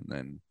story, and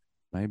then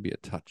maybe a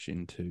touch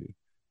into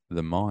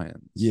the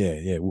Mayans.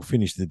 Yeah. We'll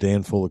finish the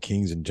downfall of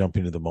kings and jump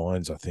into the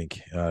Mayans. I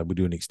think we'll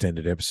do an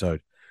extended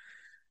episode.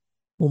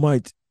 Well,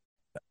 mate,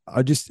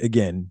 I just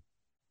again,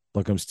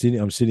 like I'm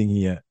sitting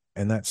here,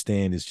 and that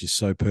stand is just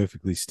so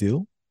perfectly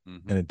still,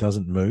 and it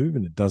doesn't move,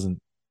 and it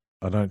doesn't.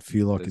 I don't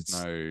feel like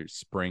There's no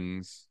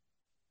springs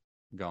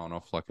going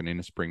off like an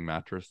inner spring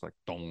mattress, like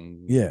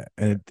dong. Yeah,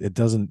 and it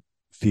doesn't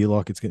feel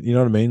like it's going. You know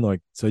what I mean?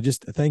 Like, so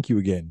just thank you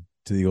again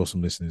to the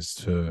awesome listeners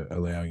for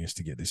allowing us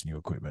to get this new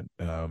equipment.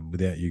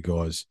 Without you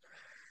guys,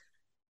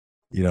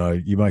 you know,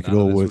 you make it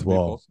all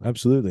worthwhile.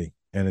 Absolutely,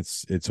 and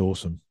it's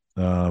awesome.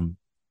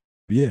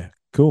 Yeah,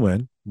 cool,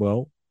 man.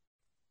 Well,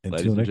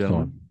 until next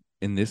time,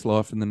 in this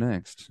life and the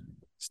next,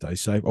 stay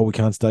safe. Oh, we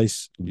can't stay.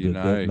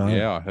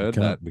 I heard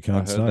that. We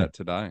can't say that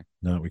today.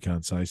 No, we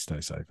can't say stay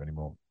safe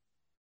anymore.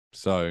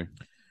 So,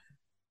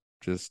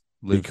 just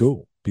live. Be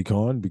cool. Be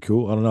kind. Be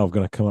cool. I don't know. I've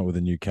got to come up with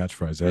a new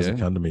catchphrase. It hasn't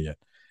come to me yet.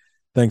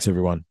 Thanks,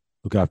 everyone.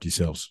 Look after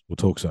yourselves. We'll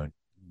talk soon.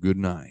 Good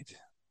night.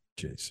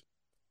 Cheers.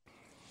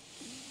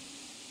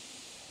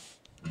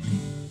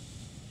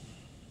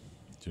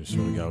 Just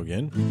want to go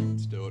again?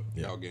 Let's do it.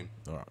 Yeah. Go again.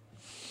 All right.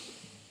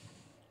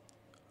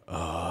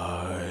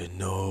 I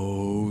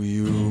know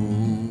you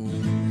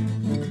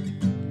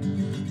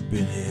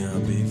been here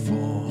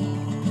before.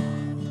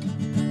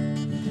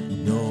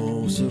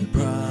 No surprises,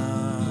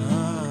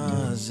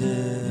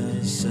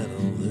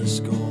 settle the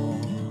score.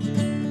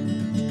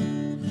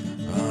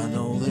 I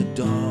know the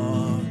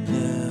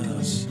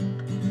darkness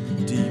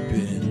deep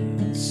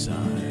inside,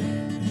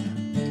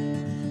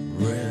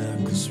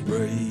 reckless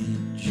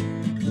rage,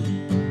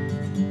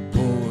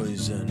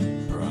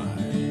 poison pride.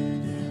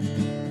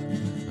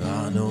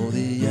 I know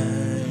the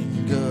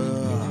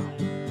anger,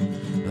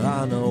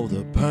 I know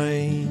the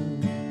pain,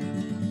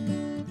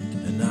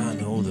 and I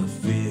know the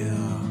fear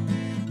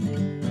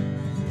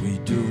we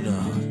do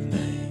not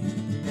name.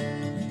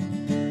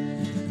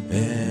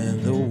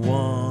 And the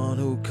one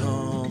who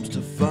comes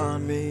to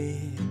find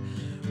me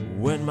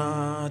when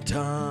my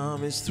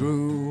time is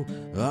through,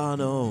 I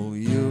know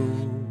you,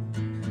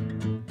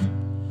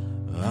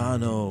 I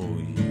know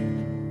you.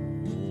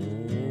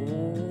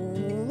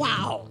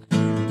 Wow.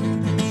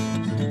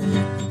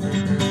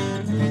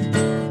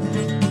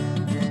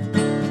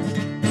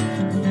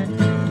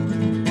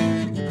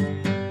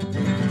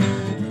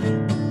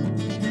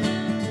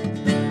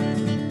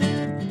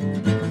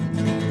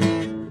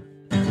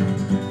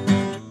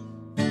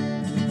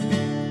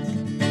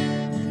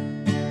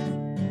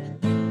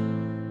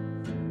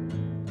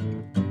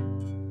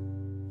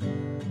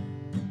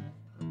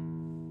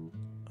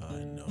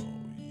 I know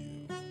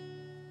you.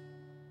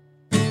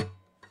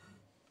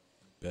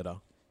 Better.